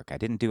salvage work. I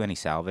didn't do any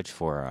salvage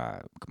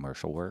for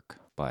commercial work,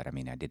 but I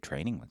mean I did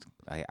training with.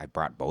 I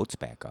brought boats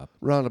back up.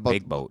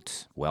 Big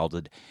boats,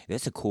 welded.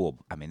 That's a cool.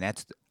 I mean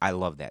I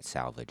love that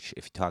salvage.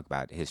 If you talk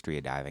about history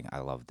of diving, I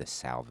love the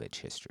salvage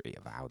history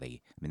of how they.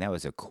 I mean that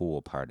was a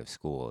cool part of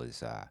school.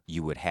 Is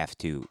you would have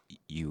to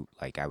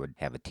I would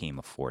have a team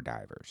of 4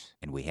 divers,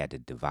 and we had to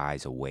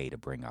devise a way to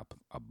bring up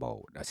a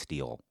boat, a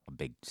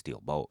big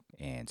steel boat,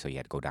 and so you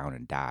had to go down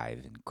and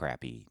dive in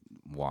crappy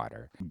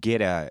water,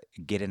 get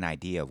an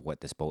idea of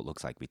what this boat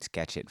looks like. We'd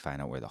sketch it,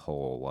 find out where the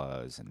hole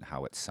was and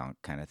how it sunk,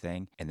 kind of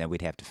thing, and then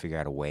we'd have to figure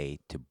out a way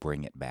to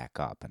bring it back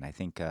up. And I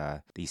think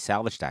these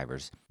salvage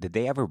divers, did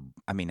they ever?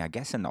 I mean, I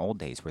guess in the old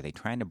days, were they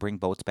trying to bring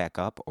boats back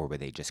up, or were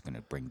they just going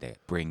to bring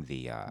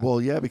the?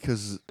 Well, yeah,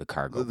 because the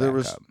cargo.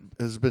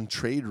 There's been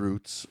trade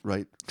routes,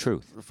 right?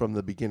 Truth. From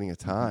the beginning of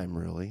time,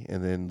 really,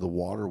 and then the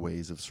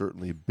waterways have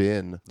certainly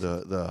been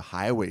the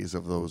highways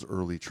of those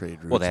early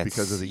trade routes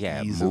because of the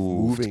ease of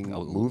moving a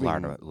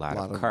lot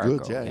of cargo.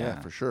 Goods. Yeah,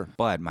 for sure.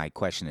 But my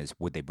question is,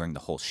 would they bring the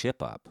whole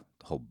ship up,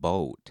 the whole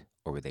boat,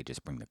 or would they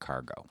just bring the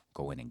cargo,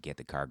 go in and get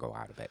the cargo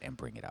out of it and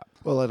bring it up?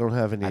 Well, I don't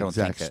have any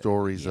exact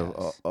stories of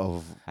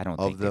I don't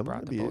think them. They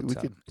brought the boats we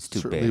up. could It's too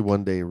certainly big.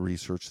 one day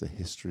research the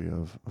history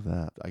of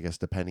that. I guess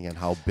depending on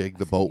how big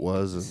the boat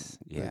was,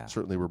 and they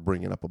certainly were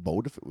bringing up a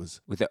boat if it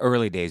was. With the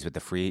early days with the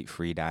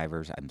free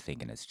divers, I'm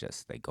thinking it's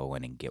just they go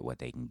in and get what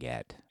they can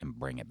get and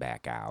bring it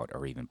back out,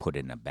 or even put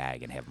it in a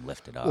bag and have them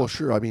lift it up. Well,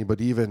 sure. I mean,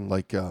 but even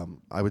like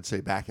I would say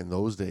back in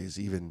those days,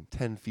 even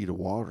 10 feet of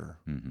water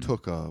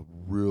took a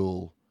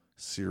real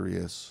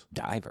serious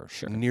diver,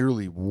 sure,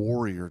 nearly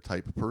warrior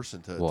type of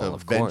person to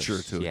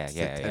venture to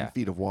 10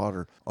 feet of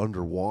water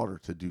underwater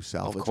to do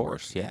salvage work. Of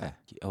course, work.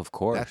 Of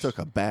course. That took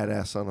a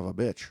badass son of a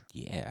bitch.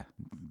 Yeah,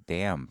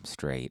 damn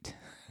straight.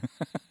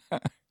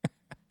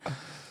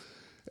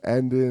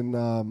 And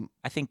in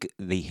I think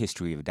the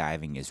history of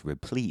diving is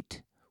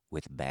replete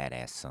with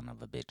badass son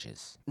of a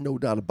bitches. No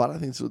doubt about it. I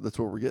think that's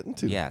what we're getting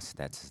to. Yes,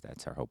 that's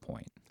our whole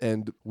point.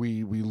 And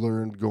we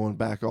learned going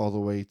back all the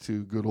way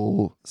to good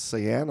old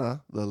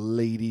Sienna, they're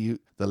these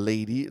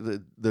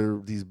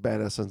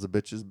badass sons of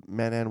bitches,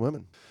 men and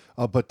women.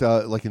 But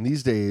like in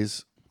these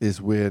days is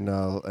when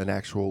an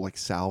actual like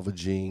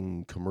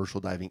salvaging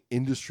commercial diving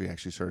industry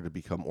actually started to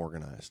become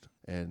organized.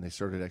 And they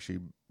started actually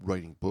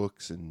writing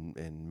books and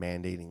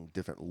mandating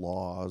different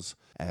laws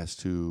as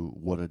to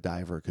what a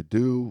diver could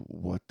do,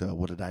 what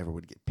a diver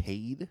would get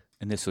paid.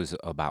 And this was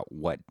about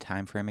what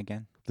time frame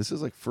again? This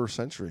is like 1st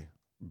century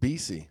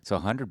BC. So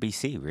 100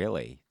 BC,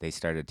 really. They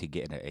started to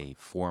get a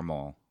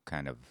formal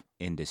kind of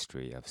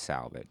industry of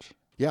salvage.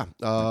 Yeah.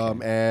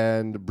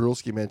 And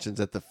Brulski mentions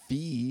that the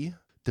fee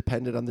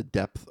depended on the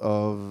depth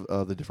of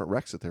the different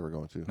wrecks that they were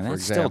going to. And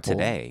that's still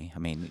today. I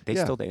mean,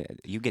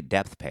 you get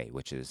depth pay,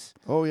 which is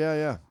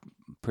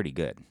pretty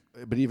good.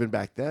 But even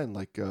back then,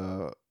 like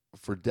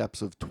for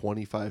depths of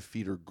 25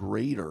 feet or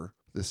greater,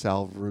 the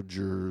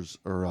salvagers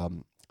or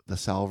the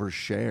salver's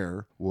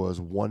share was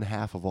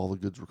 1/2 of all the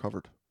goods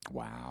recovered.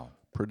 Wow.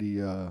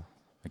 Pretty. I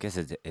guess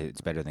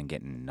it's better than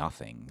getting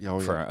nothing.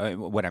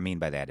 What I mean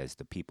by that is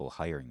the people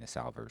hiring the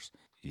salvers.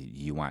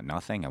 You want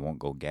nothing, I won't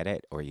go get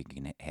it, or you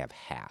can have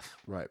half.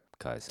 Right.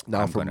 Because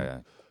I'm going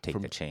to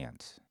take the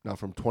chance. Now,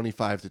 from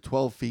 25 to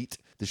 12 feet,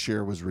 the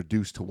share was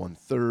reduced to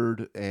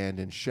 1/3, and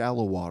in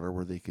shallow water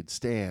where they could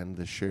stand,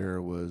 the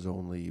share was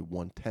only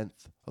 1/10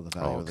 of the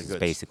value of the goods. It's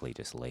basically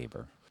just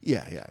labor.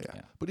 Yeah.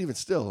 But even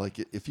still, like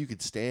if you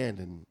could stand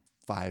in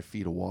 5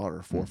 feet of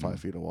water, 4 or 5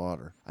 feet of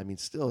water, I mean,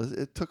 still,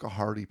 it took a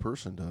hardy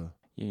person to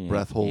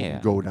breath hold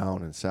and go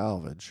down and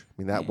salvage. I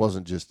mean, that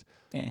wasn't just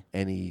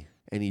any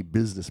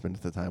businessman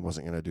at the time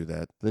wasn't going to do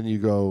that. Then you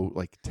go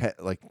like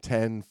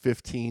 10,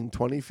 15,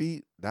 20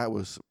 feet. That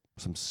was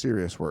some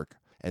serious work.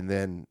 And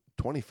then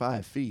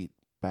 25 feet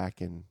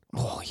back in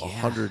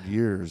 100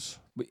 years.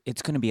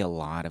 It's going to be a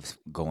lot of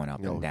going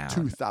up and down.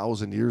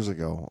 2,000 years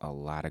ago. A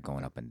lot of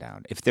going up and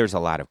down. If there's a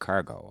lot of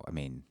cargo, I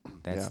mean,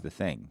 that's the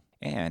thing.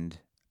 And,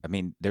 I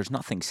mean, there's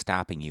nothing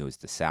stopping you as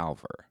the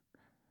salver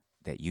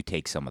that you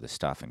take some of the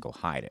stuff and go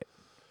hide it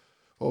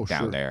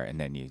down there. And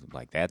then you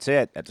like, that's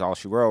it. That's all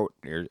she wrote.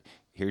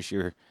 Here's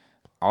your,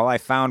 all I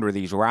found were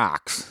these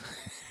rocks.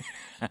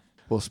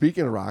 Well,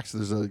 speaking of rocks,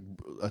 there's a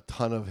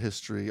ton of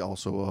history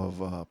also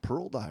of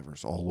pearl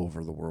divers all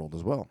over the world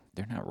as well.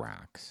 They're not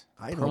rocks.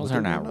 Pearls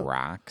are not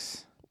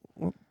rocks.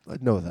 Well, I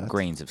know that.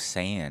 Grains of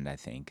sand, I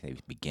think. They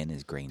begin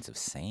as grains of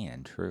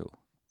sand, true.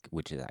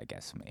 Which is, I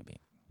guess, maybe.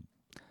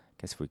 I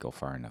guess if we go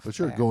far enough. But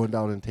you're going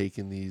down and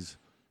taking these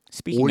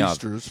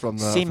oysters from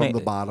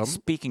the bottom.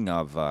 Speaking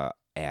of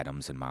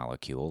atoms and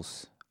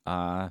molecules,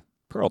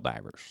 pearl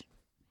divers.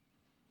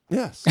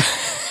 Yes.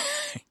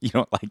 You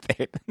don't like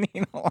that?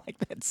 You don't like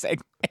that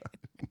segue?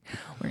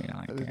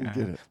 I didn't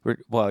get it.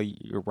 Well,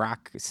 your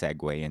rock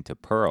segue into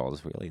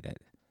pearls, really, that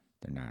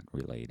they're not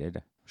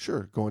related.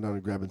 Sure, going down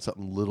and grabbing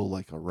something little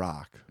like a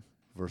rock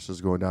versus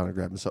going down and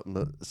grabbing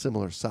something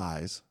similar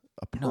size,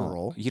 a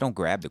pearl. No, you don't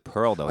grab the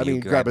pearl, though. I mean,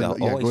 you grab the oyster.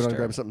 Going down and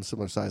grabbing something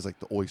similar size like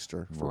the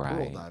oyster for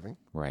pearl diving.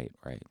 Right.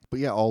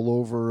 But yeah, all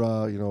over,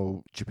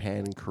 Japan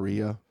and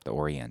Korea. The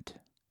Orient.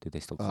 Do they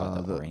still call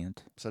it the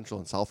Orient? Central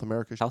and South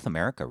America. South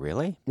America,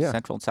 really? Yeah.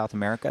 Central and South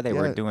America? They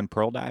were doing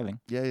pearl diving?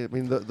 Yeah, I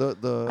mean,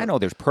 the I know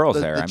there's pearls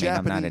there. The I mean,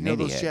 I'm not an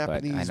idiot,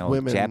 but I know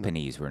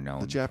Japanese were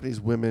known. The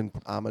Japanese women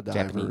ama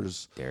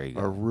divers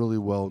are really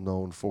well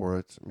known for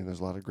it. I mean, there's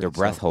a lot of great Their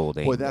breath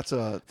holding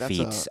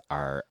feats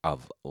are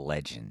of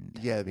legend.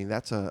 Yeah, I mean,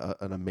 that's an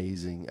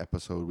amazing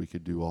episode we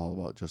could do all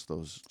about just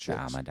those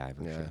chicks. The ama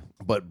divers. Yeah.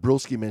 But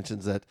Brulski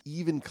mentions that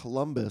even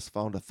Columbus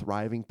found a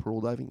thriving pearl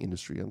diving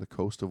industry on the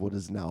coast of what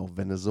is now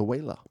Venezuela.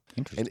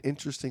 Interesting. And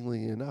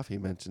interestingly enough, he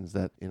mentions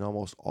that in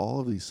almost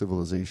all of these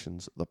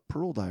civilizations, the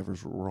pearl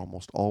divers were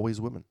almost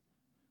always women.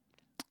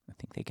 I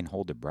think they can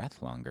hold their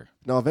breath longer.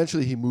 Now,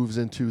 eventually he moves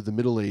into the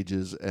Middle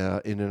Ages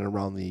in and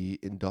around the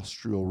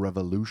Industrial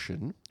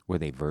Revolution. Were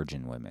they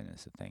virgin women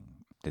is the thing?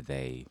 Did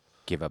they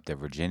give up their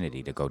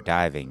virginity to go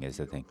diving is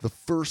the thing? The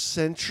 1st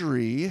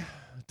century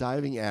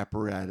diving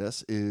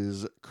apparatus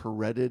is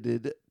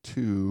credited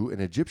to an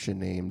Egyptian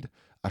named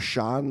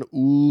Ashan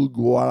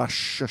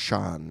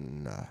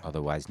ul-Guarashashan.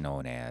 Otherwise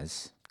known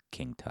as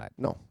King Tut.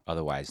 No.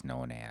 Otherwise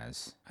known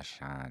as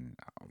Ashan.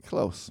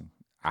 Close.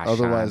 Ashan,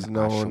 Otherwise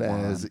known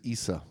Ashawan. as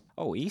Isa.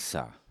 Oh,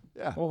 Isa.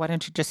 Yeah. Well, why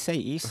don't you just say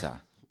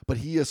Isa? But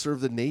he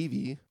served the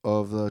navy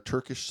of the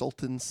Turkish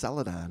Sultan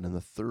Saladin in the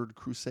Third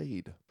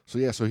Crusade. So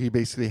he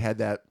basically had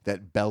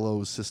that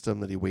bellows system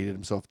that he weighted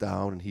himself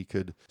down and he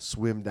could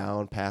swim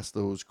down past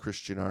those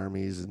Christian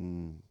armies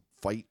and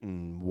fight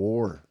in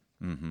war.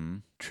 Mm-hmm.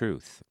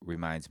 Truth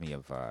reminds me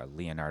of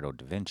Leonardo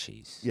da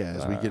Vinci's. Yeah,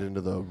 as we get into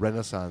the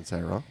Renaissance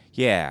era.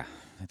 Yeah,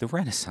 the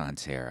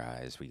Renaissance era,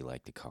 as we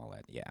like to call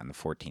it. Yeah, in the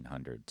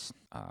 1400s,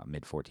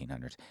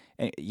 mid-1400s.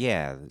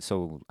 Yeah,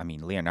 so, I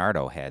mean,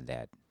 Leonardo had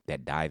that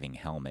diving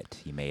helmet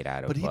he made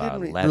out of leather. But he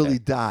didn't really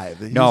dive.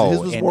 His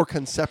was more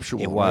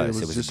conceptual. It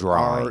was just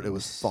drawing. art. It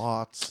was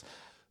thoughts.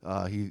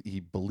 He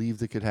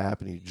believed it could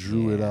happen. He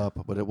drew it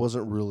up, but it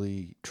wasn't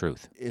really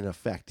Truth. in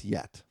effect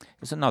yet.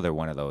 It's another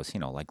one of those,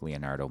 like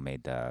Leonardo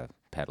made the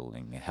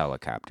pedaling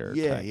helicopter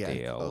type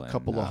deal. A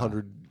couple of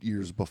 100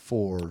 years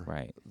before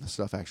right. the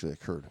stuff actually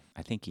occurred.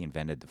 I think he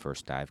invented the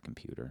first dive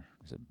computer.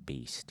 It was a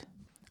beast.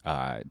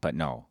 But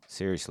no,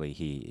 seriously,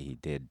 he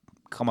did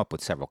come up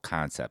with several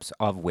concepts,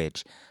 of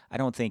which I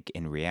don't think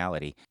in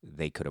reality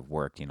they could have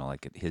worked.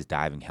 Like his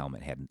diving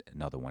helmet had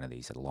another one of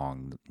these, a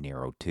long,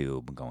 narrow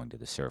tube going to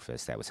the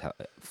surface that was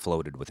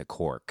floated with a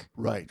cork.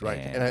 Right.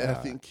 And I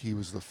think he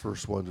was the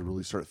first one to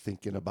really start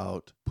thinking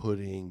about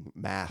putting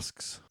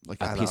masks,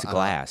 like a piece of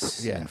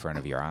glass in front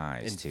of your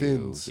eyes, and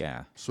fins,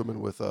 yeah, swimming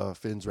with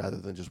fins rather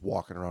than just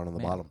walking around on the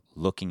bottom.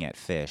 Looking at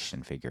fish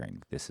and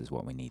figuring this is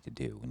what we need to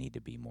do. We need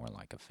to be more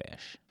like a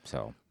fish.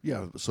 So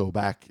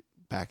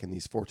back in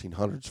these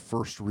 1400s,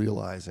 first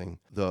realizing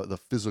the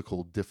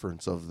physical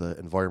difference of the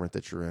environment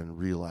that you're in,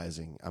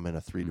 realizing I'm in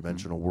a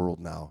three-dimensional world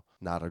now,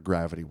 not a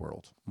gravity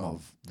world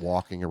of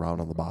walking around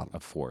on the bottom.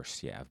 Of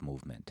force, of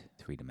movement,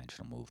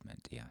 three-dimensional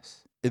movement,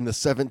 yes. In the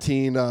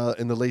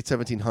late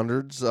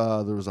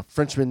 1700s, there was a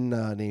Frenchman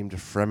named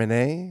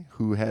Freminet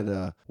who had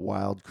a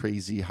wild,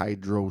 crazy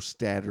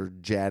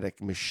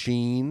hydrostatic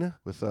machine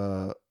with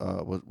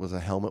was a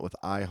helmet with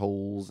eye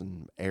holes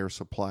and air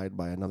supplied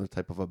by another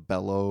type of a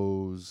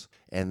bellows.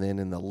 And then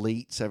in the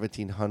late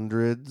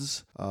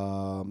 1700s,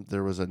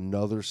 there was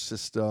another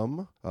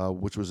system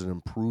which was an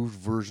improved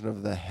version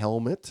of the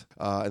helmet.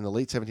 In the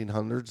late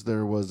 1700s,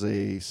 there was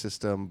a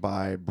system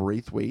by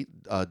Braithwaite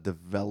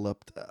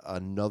developed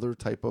another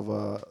type of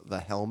the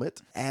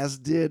helmet, as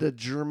did a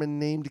German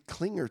named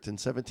Klingert in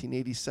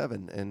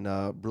 1787. And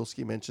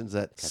Brilski mentions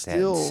that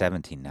still...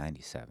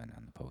 1797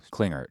 on the post.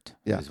 Klingert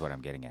is what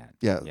I'm getting at.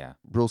 Yeah.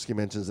 Brilski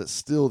mentions that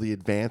still the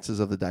advances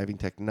of the diving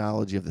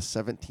technology of the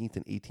 17th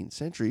and 18th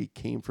century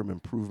came from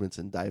improvements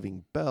in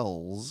diving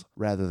bells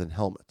rather than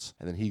helmets.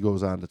 And then he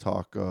goes on to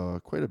talk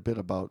quite a bit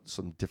about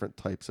some different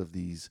types of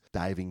these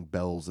diving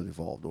bells that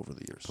evolved over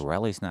the years.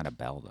 Borelli's not a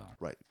bell, though.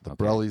 Right. The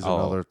Borelli's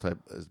another type.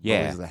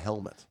 Borelli's the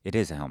helmet. It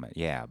is a helmet,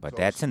 but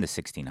that's in the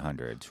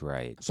 1600s,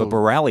 right? So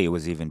Borelli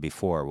was even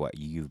before what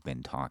you've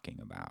been talking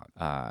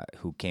about,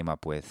 who came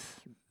up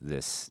with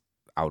this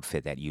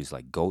outfit that used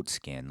like goat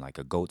skin, like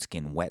a goat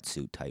skin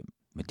wetsuit type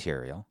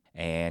material.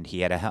 And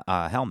he had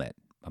a helmet,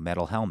 a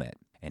metal helmet.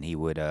 And he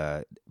would,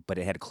 but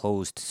it had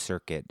closed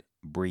circuit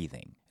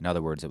breathing. In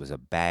other words, it was a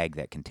bag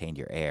that contained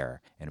your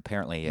air. And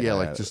apparently,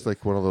 just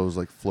like one of those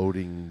like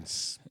floating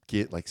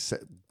skin, like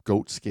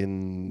goat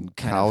skin,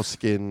 cow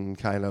skin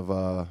kind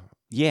of.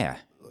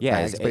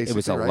 Bags, it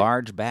was a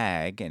large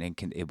bag, and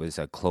it was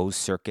a closed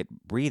circuit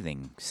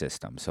breathing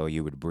system. So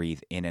you would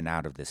breathe in and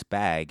out of this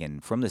bag,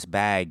 and from this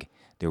bag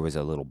there was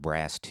a little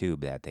brass tube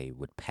that they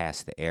would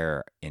pass the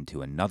air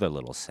into another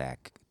little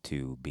sac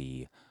to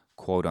be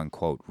quote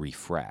unquote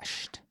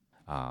refreshed.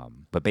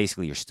 But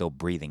basically, you're still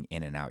breathing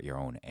in and out your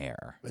own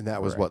air. And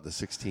that was what, the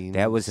 16?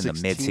 That was in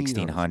the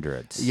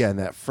mid-1600s. Yeah, and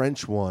that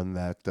French one,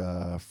 that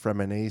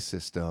Freminet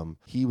system,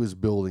 he was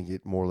building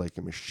it more like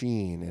a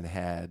machine and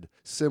had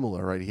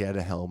similar, right? He had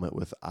a helmet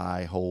with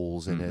eye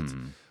holes in it,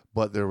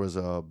 but there was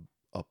a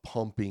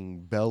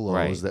pumping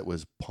bellows that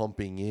was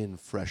pumping in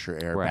fresher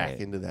air back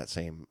into that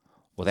same.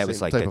 Well, that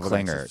was like the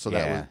Klingert. So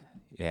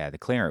the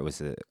Klingert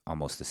was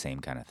almost the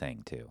same kind of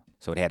thing, too.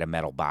 So it had a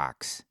metal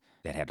box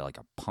that had like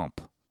a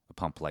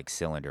pump-like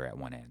cylinder at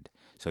one end.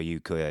 So you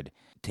could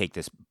take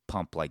this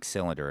pump-like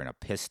cylinder and a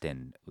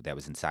piston that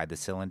was inside the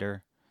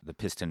cylinder. The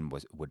piston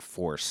would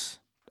force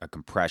a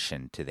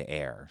compression to the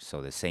air.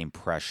 So the same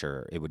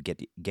pressure, it would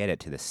get it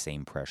to the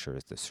same pressure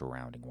as the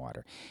surrounding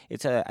water.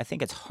 I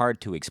think it's hard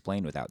to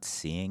explain without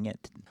seeing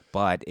it,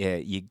 but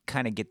you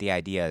kind of get the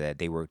idea that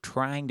they were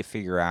trying to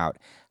figure out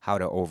how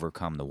to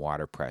overcome the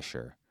water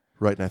pressure.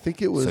 Right, and I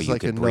think it was so you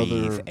like could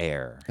breathe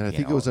air. And I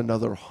think it was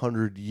another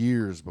 100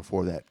 years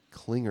before that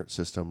Klingert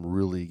system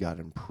really got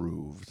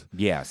improved.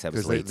 Yes, that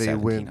was late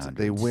 1700s.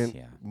 They went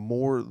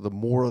more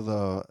of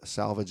the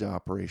salvage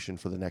operation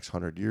for the next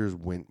 100 years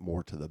went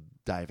more to the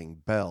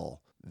diving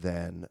bell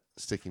than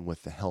sticking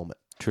with the helmet.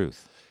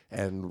 Truth.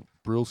 And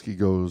Brilski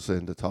goes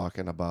into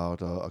talking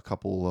about a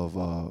couple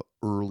of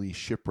early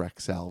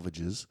shipwreck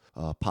salvages,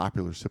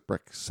 popular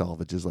shipwreck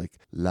salvages like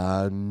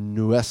La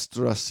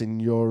Nuestra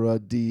Senora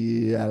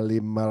de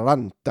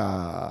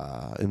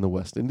Alimaranta in the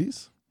West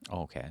Indies.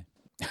 Okay.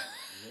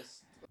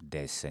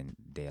 De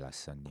la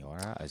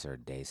Senora? Is there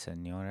de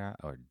Senora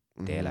or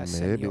de la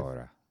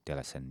Senora? De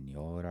la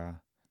Senora.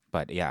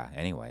 But yeah,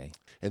 anyway.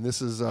 And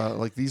this is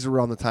like these are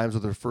around the times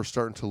where they're first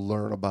starting to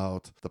learn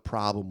about the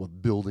problem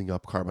with building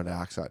up carbon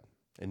dioxide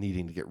and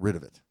needing to get rid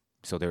of it.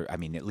 So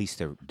at least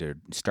they're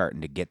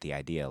starting to get the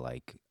idea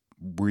like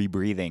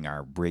rebreathing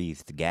our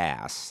breathed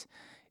gas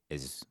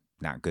is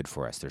not good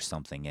for us. There's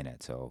something in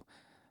it. So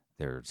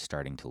they're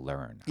starting to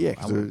learn. Yeah,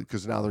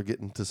 because now they're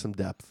getting to some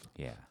depth.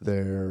 Yeah.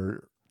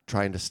 They're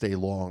trying to stay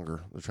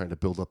longer. They're trying to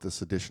build up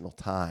this additional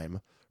time,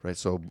 right?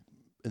 So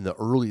in the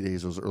early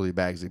days, those early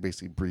bags, they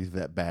basically breathed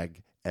that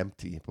bag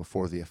empty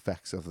before the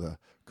effects of the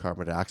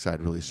carbon dioxide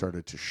really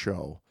started to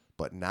show.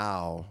 But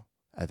now,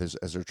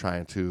 as they're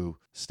trying to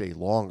stay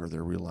longer,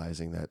 they're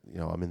realizing that,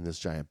 I'm in this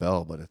giant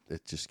bell, but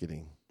it's just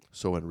getting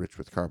so enriched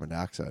with carbon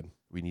dioxide.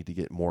 We need to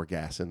get more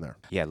gas in there.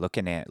 Yeah,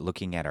 looking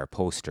at our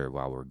poster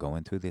while we're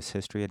going through this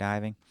history of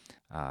diving,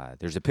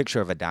 there's a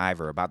picture of a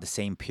diver about the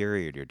same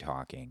period you're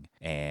talking,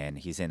 and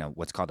he's in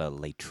what's called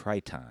a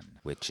Triton,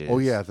 which is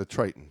The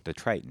Triton. the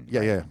Triton. Yeah,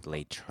 right?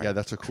 yeah. Triton. Yeah,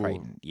 that's a cool.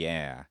 Triton.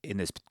 Yeah, in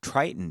this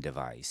Triton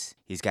device,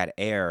 he's got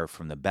air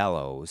from the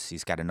bellows.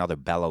 He's got another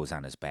bellows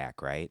on his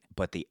back, right?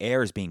 But the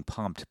air is being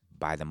pumped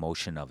by the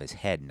motion of his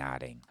head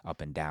nodding up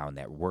and down.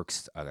 That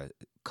works a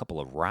couple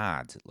of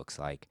rods, it looks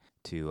like,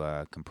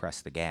 to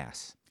compress the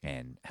gas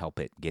and help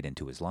it get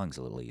into his lungs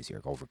a little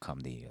easier,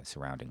 overcome the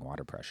surrounding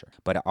water pressure.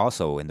 But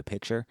also in the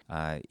picture,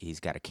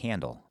 he's got a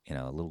candle in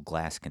a little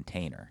glass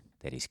container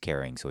that he's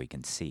carrying so he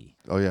can see.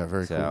 Oh yeah,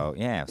 very cool. So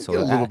yeah, so a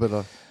little bit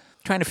of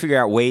trying to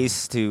figure out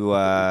ways to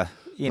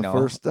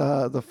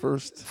the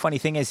first. Funny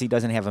thing is, he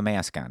doesn't have a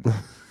mask on.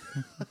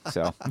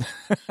 So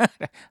I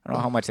don't know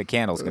how much the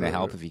candle's going to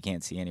help if you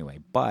can't see anyway.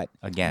 But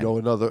again,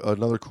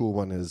 another cool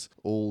one is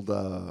old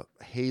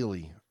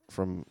Halley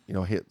from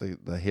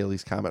the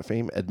Halley's Comet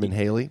fame, Edmund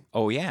Halley.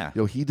 Oh yeah,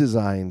 he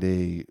designed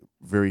a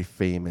very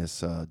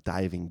famous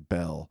diving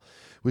bell,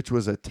 which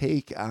was a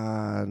take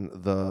on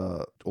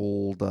the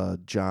old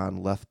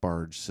John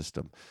Lethbridge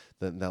system.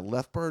 That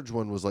Lethbridge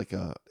one was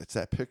it's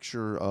that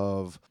picture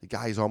of the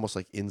guy's almost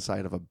like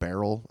inside of a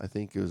barrel. I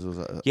think it was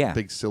a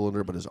big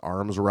cylinder, but his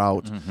arms were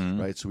out,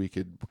 right? So he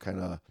could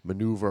kind of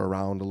maneuver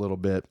around a little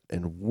bit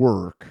and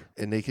work.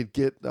 And they could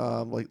get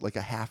like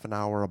a half an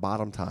hour of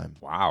bottom time.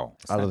 Wow.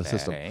 Out of the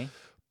system. Eh?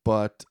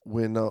 But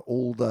when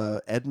old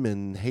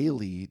Edmund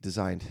Halley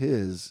designed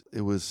his,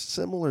 it was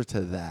similar to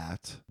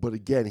that. But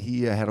again,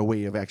 he had a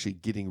way of actually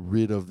getting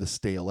rid of the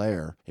stale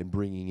air and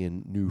bringing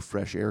in new,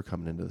 fresh air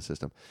coming into the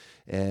system.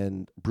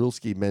 And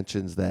Brilski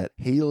mentions that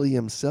Halley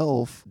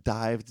himself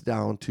dived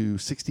down to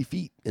 60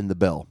 feet in the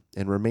bell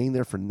and remained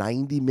there for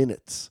 90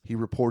 minutes. He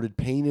reported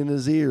pain in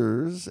his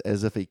ears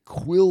as if a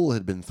quill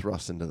had been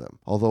thrust into them.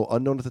 Although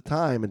unknown at the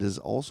time, it is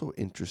also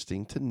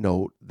interesting to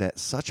note that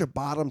such a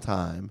bottom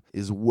time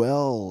is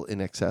well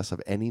in excess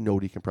of any no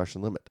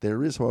decompression limit.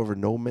 There is, however,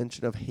 no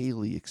mention of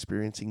Halley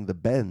experiencing the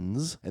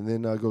bends, and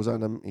then he goes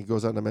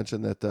on to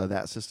mention that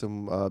that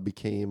system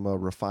became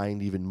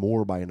refined even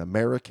more by an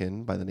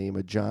American by the name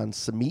of John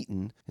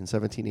Smeaton in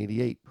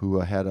 1788, who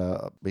had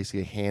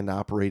basically a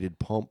hand-operated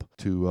pump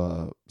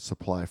to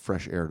supply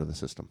fresh air to the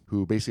system,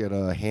 who basically had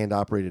a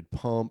hand-operated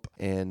pump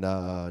and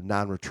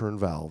non-return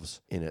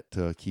valves in it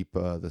to keep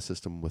the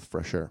system with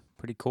fresh air.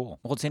 Pretty cool.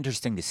 Well, it's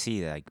interesting to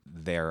see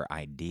their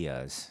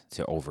ideas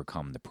to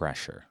overcome the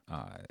pressure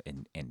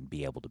and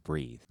be able to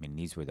breathe. I mean,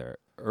 these were their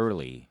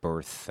early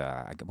birth.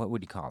 What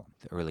would you call them?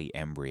 The early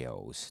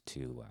embryos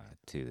to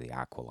the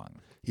aqualung.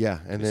 Yeah,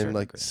 and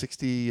then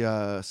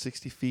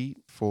 60 feet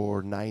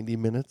for 90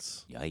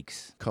 minutes.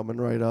 Yikes! Coming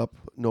right up,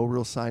 no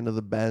real sign of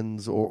the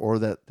bends or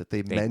that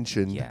they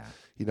mentioned. Yeah.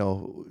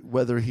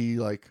 Whether he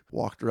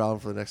walked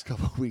around for the next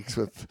couple of weeks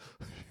with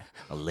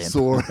a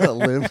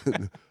limp,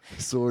 and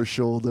sore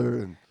shoulder,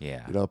 and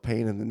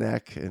pain in the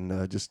neck,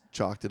 and just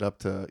chalked it up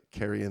to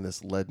carrying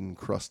this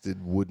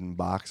lead-encrusted wooden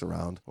box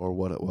around, or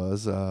what it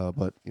was.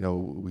 But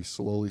we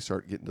slowly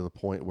start getting to the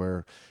point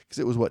where, because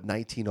it was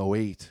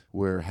 1908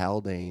 where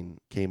Haldane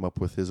came up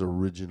with his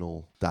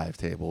original dive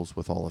tables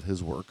with all of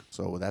his work.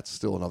 So that's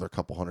still another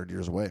couple hundred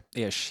years away.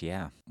 Ish,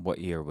 yeah. What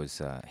year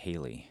was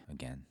Halley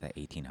again? The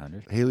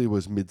 1800s? Halley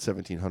was mid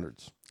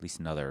 1700s. At least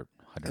another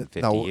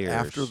 150 now, years.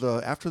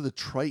 After the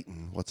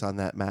Triton, what's on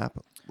that map?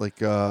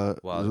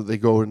 Do they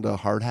go into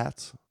hard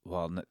hats?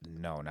 Well,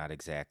 no, not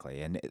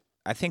exactly. And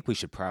I think we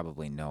should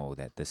probably know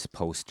that this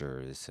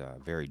poster is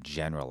very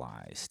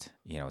generalized.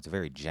 It's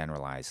very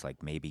generalized,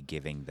 maybe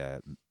giving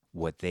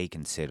what they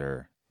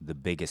consider the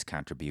biggest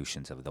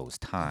contributions of those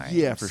times.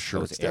 Yeah, for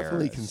sure. It's eras.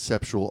 Definitely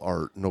conceptual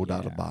art, no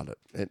doubt about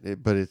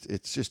it. But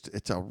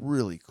it's a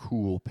really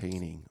cool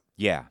painting.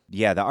 Yeah.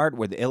 The art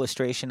with the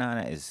illustration on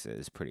it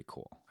is pretty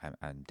cool.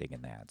 I'm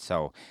digging that.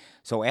 So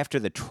after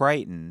the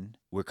Triton,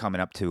 we're coming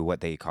up to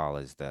what they call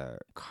as the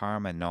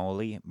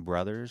Carminoli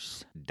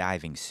Brothers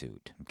diving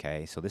suit.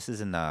 Okay, so this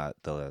is in the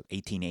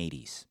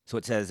 1880s. So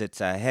it says it's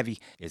a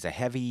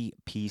heavy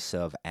piece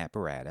of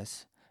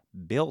apparatus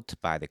built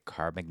by the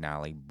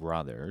Carmignoli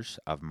brothers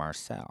of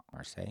Marseille.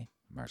 Okay,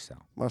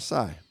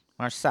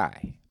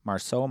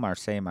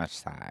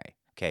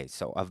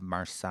 so of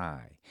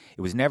Marseille.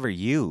 It was never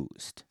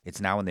used. It's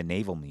now in the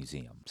Naval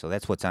Museum. So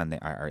that's what's on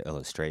our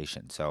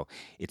illustration. So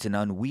it's an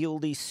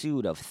unwieldy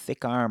suit of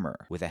thick armor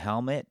with a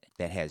helmet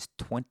that has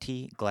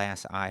 20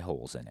 glass eye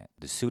holes in it.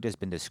 The suit has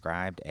been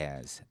described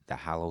as the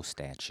hollow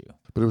statue.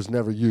 But it was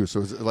never used.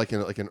 So it's like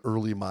an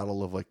early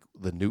model of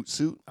the Newt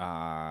suit?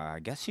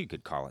 I guess you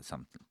could call it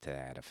something to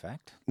that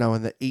effect. Now,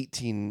 in the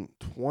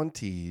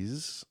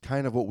 1820s,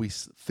 kind of what we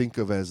think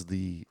of as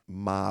the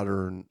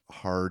modern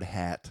hard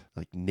hat,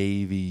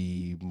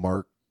 Navy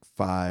Mark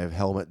V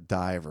helmet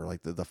diver,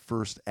 the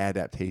first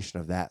adaptation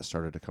of that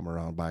started to come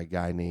around by a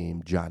guy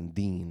named John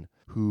Dean,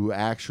 who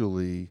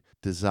actually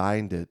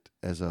designed it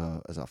as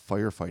a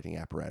firefighting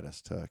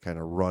apparatus to kind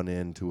of run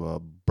into a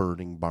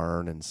burning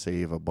barn and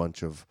save a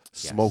bunch of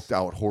smoked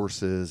out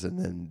horses. And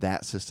then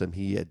that system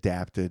he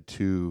adapted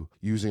to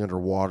using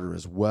underwater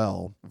as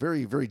well.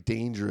 Very, very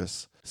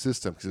dangerous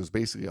system because it was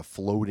basically a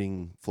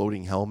floating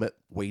helmet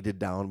weighted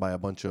down by a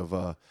bunch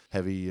of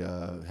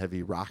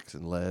heavy rocks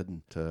and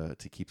lead to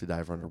keep the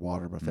diver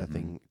underwater. But if that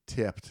thing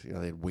tipped,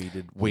 they had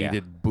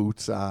weighted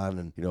boots on,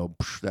 and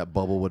that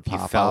bubble would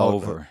pop fell out.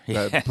 over.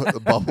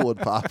 The bubble would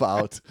pop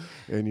out,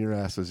 and your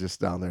ass was just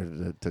down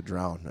there to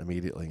drown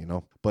immediately.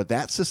 But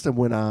that system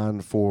went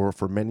on for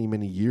many,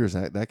 many years.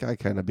 That guy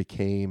kind of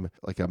became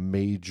like a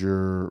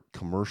major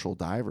commercial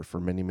diver for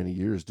many, many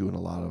years, doing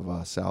a lot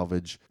of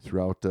salvage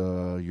throughout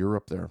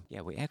Europe there.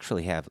 Yeah, we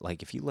actually have,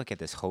 like, if you look at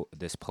this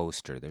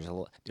poster,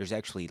 there's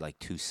actually like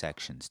 2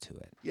 sections to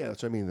it. Yeah,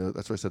 that's what I mean.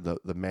 That's why I said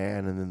the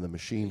man and then the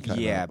machine kind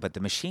of. Yeah, but the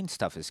machine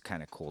stuff is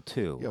kind of cool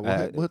too. Yeah,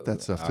 we'll hit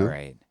that stuff too. All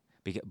right,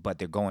 but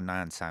they're going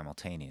on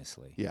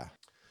simultaneously. Yeah.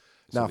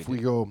 So now, if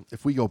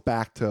we go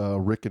back to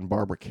Rick and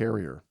Barbara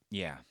Carrier,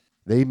 yeah,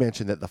 they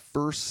mentioned that the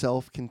first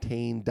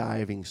self-contained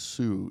diving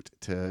suit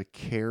to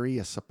carry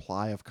a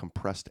supply of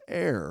compressed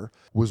air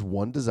was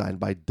one designed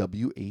by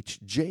W.H.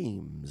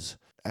 James.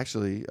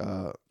 Actually,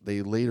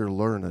 they later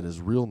learned that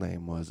his real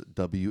name was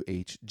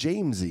W.H.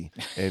 Jamesy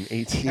in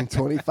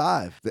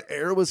 1825. The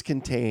air was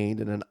contained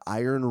in an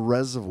iron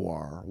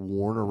reservoir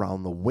worn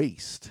around the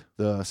waist.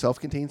 The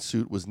self-contained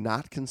suit was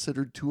not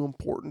considered too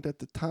important at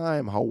the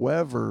time,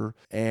 however,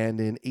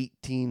 and in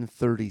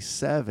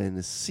 1837,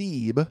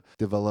 Sieb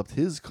developed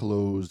his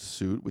closed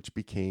suit, which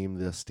became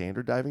the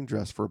standard diving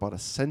dress for about a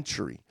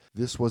century.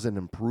 This was an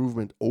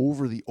improvement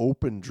over the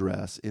open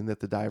dress in that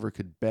the diver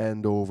could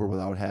bend over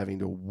without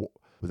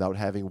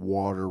having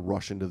water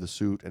rush into the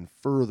suit, and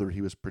further,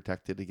 he was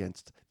protected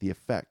against the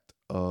effect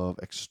of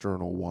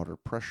external water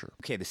pressure.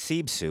 Okay, the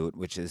Sieb suit,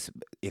 which is,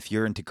 if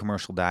you're into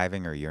commercial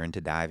diving or you're into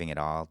diving at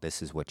all,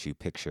 this is what you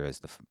picture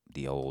as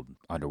the old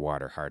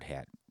underwater hard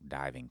hat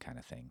diving kind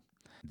of thing.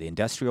 The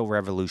Industrial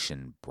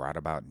Revolution brought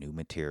about new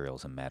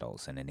materials and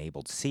metals and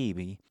enabled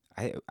Sieb.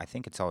 I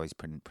think it's always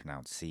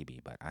pronounced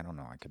Sieb, but I don't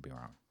know. I could be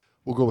wrong.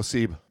 We'll go with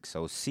Sieb.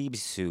 So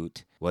Sieb's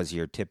suit was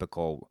your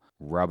typical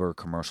rubber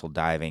commercial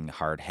diving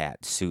hard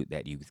hat suit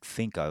that you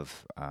think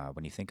of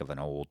when you think of an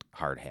old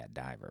hard hat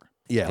diver.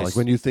 Yeah, like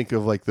when you think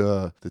of like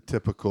the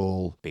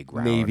typical big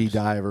Navy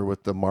diver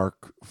with the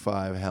Mark V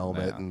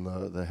helmet and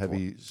the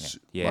heavy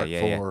Mark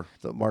IV,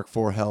 the Mark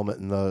IV helmet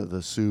and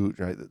the suit,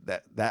 right?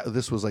 That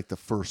this was like the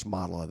first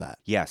model of that.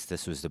 Yes,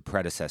 this was the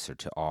predecessor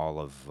to all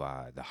of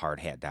the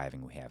hard hat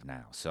diving we have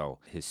now. So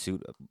his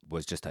suit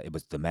was it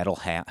was the metal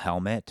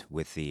helmet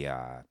with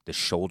the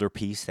shoulder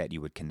piece that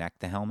you would connect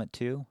the helmet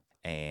to,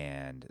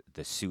 and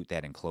the suit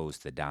that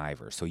enclosed the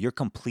diver. So you're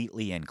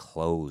completely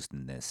enclosed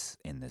in this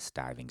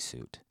diving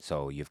suit.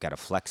 So you've got a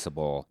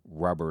flexible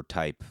rubber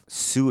type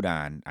suit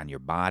on your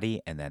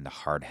body, and then the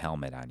hard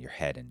helmet on your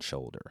head and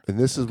shoulder. And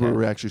this is where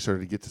we actually started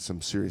to get to some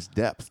serious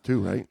depth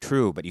too, right?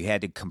 True, but you had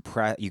to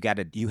compress.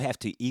 You have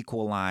to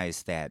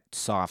equalize that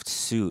soft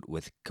suit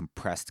with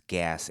compressed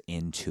gas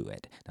into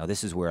it. Now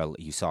this is where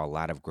you saw a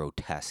lot of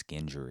grotesque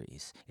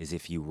injuries. Is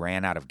if you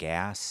ran out of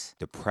gas,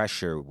 the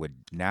pressure would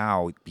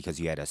now, because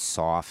you had a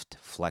soft,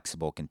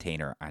 flexible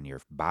container on your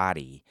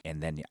body,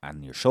 and then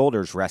on your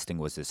shoulders resting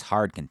was this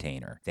hard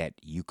container that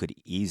you could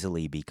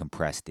easily be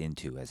compressed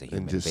into as a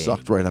human being. And just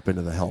sucked right up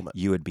into the helmet.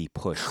 You would be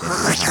pushed into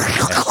the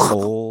helmet. A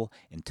whole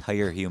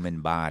entire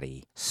human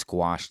body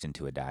squashed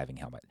into a diving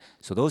helmet.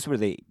 So those were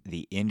the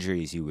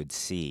injuries you would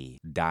see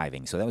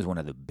diving. So that was one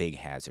of the big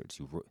hazards.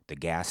 The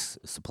gas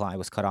supply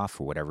was cut off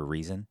for whatever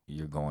reason.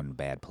 You're going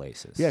bad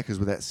places. Yeah, because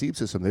with that Sieb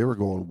system, they were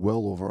going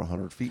well over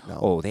 100 feet now.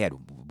 Oh, they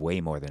had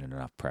way more than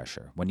enough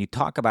pressure. When you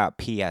talk about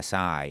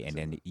PSI, and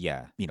then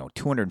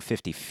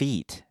 250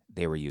 feet,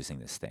 they were using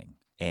this thing,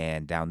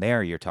 and down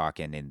there you're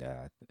talking in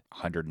the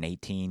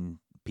 118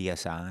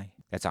 PSI.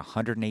 That's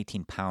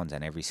 118 pounds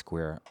on every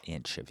square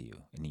inch of you,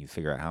 and you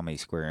figure out how many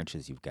square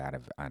inches you've got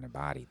on a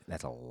body.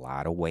 That's a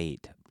lot of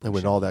weight. And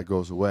when all that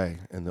goes away,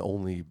 and the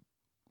only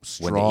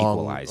strong, when the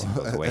equalizing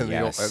goes away, and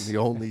the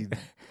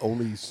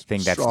only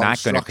thing that's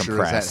not going to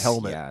compress is that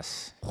helmet.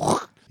 Yes.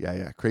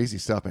 Yeah, crazy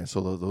stuff, man.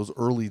 So those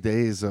early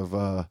days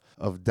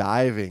of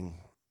diving,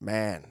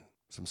 man,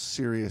 some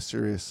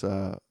serious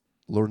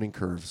learning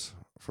curves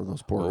for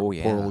those poor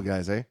little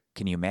guys, eh?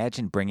 Can you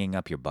imagine bringing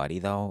up your buddy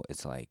though?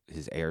 It's like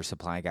his air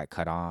supply got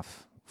cut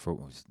off for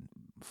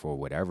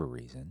whatever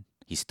reason.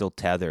 He's still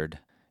tethered.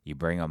 You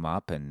bring him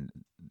up, and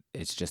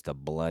it's just a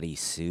bloody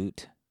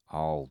suit,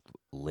 all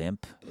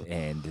limp,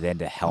 and then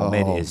the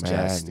helmet is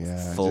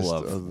full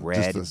of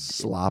red, just a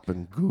slop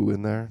and goo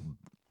in there.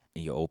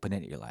 You open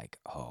it, you're like,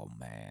 oh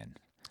man,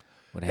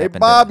 what happened? Hey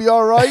Bob, you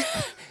all right?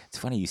 It's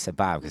funny you said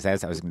Bob, because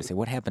I was going to say,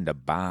 what happened to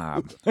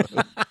Bob?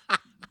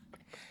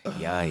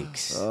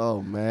 Yikes!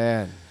 Oh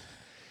man.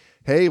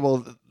 Hey,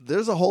 well,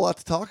 there's a whole lot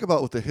to talk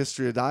about with the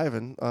history of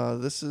diving.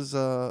 This is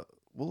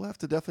we'll have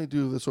to definitely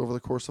do this over the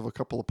course of a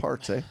couple of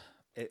parts, eh?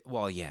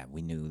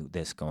 We knew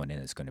this going in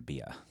is going to be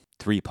a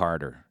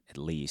 3-parter at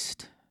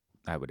least,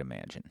 I would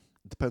imagine.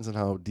 Depends on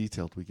how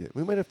detailed we get.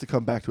 We might have to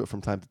come back to it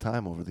from time to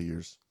time over the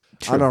years.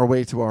 True. On our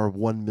way to our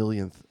 1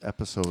 millionth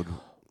episode.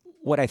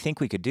 What I think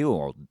we could do,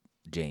 old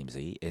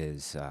Jamesy,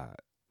 is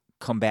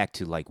come back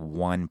to like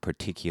one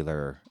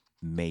particular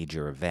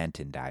major event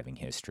in diving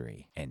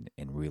history and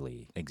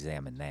really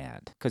examine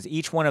that. Because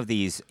each one of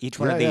these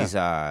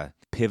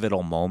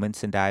pivotal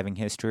moments in diving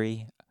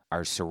history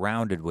are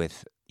surrounded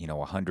with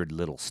 100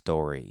 little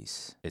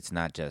stories. It's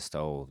not just,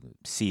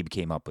 Sieb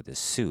came up with this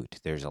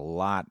suit. There's a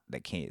lot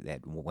that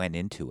went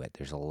into it.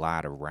 There's a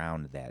lot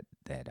around that.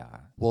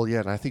 Well, yeah,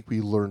 and I think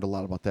we learned a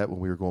lot about that when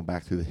we were going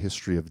back through the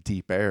history of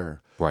deep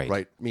air. Right.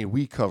 I mean,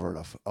 we covered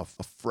a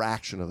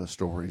fraction of the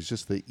stories,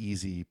 just the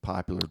easy,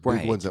 popular,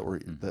 big ones that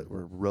were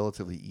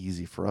relatively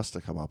easy for us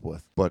to come up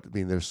with. But I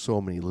mean, there's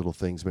so many little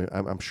things. I mean,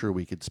 I'm sure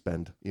we could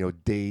spend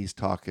days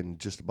talking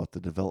just about the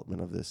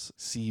development of this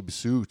Sieb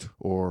suit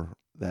or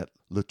that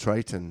Le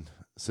Triton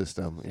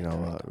system.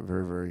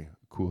 Very, very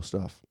cool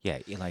stuff. Yeah,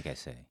 like I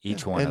say,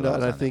 each one of those.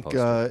 And I think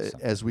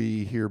as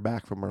we hear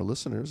back from our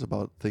listeners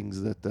about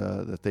things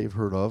that they've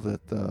heard of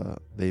that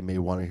they may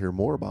want to hear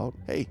more about,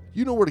 hey,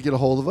 you know where to get a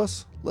hold of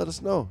us. Let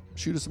us know.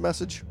 Shoot us a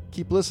message.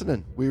 Keep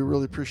listening. We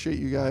really appreciate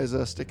you guys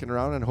sticking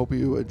around and hope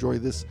you enjoy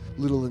this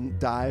little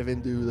dive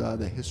into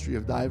the history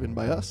of diving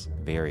by us.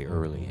 Very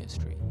early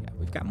history. Yeah,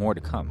 we've got more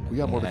to come. We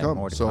got more to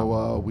come.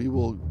 So we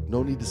will.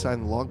 No need to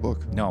sign the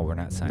logbook. No, we're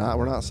not signing.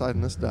 We're not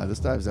signing this dive. This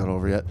dive's not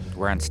over yet.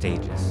 We're on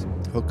stages.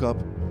 Hook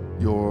up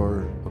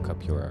your.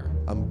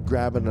 I'm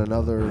grabbing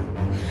another.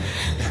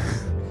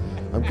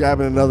 I'm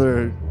grabbing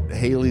another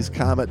Haley's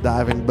Comet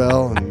diving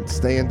bell and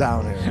staying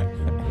down here.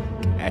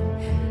 Okay.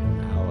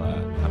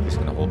 I'm just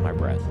gonna hold my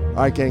breath. All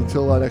right, gang.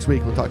 Till next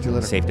week. We'll talk to you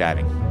later. Safe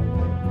diving.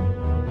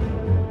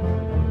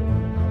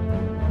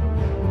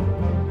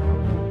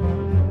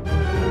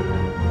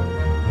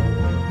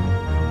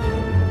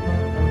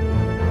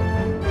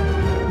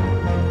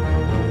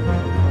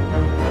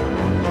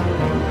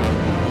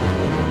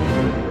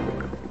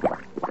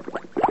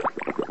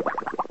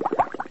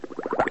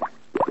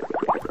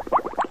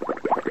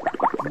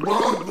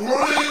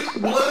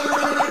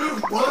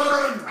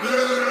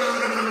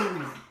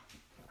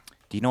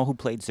 Do you know who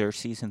played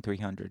Xerxes in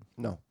 300?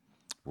 No.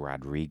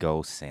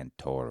 Rodrigo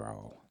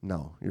Santoro.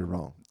 No, you're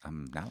wrong.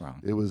 I'm not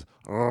wrong. It was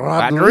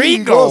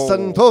Rodrigo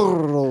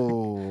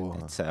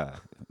Santoro. It's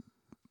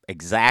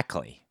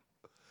exactly.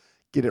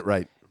 Get it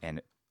right.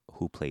 And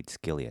who played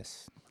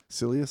Schilius?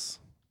 Silius?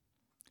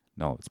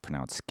 No, it's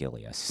pronounced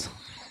Schilius.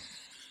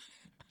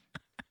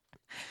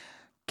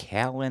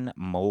 Callan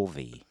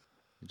Mulvey.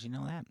 Did you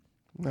know that?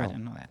 No. I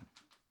didn't know that.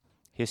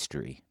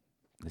 History.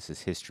 This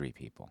is history,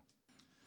 people.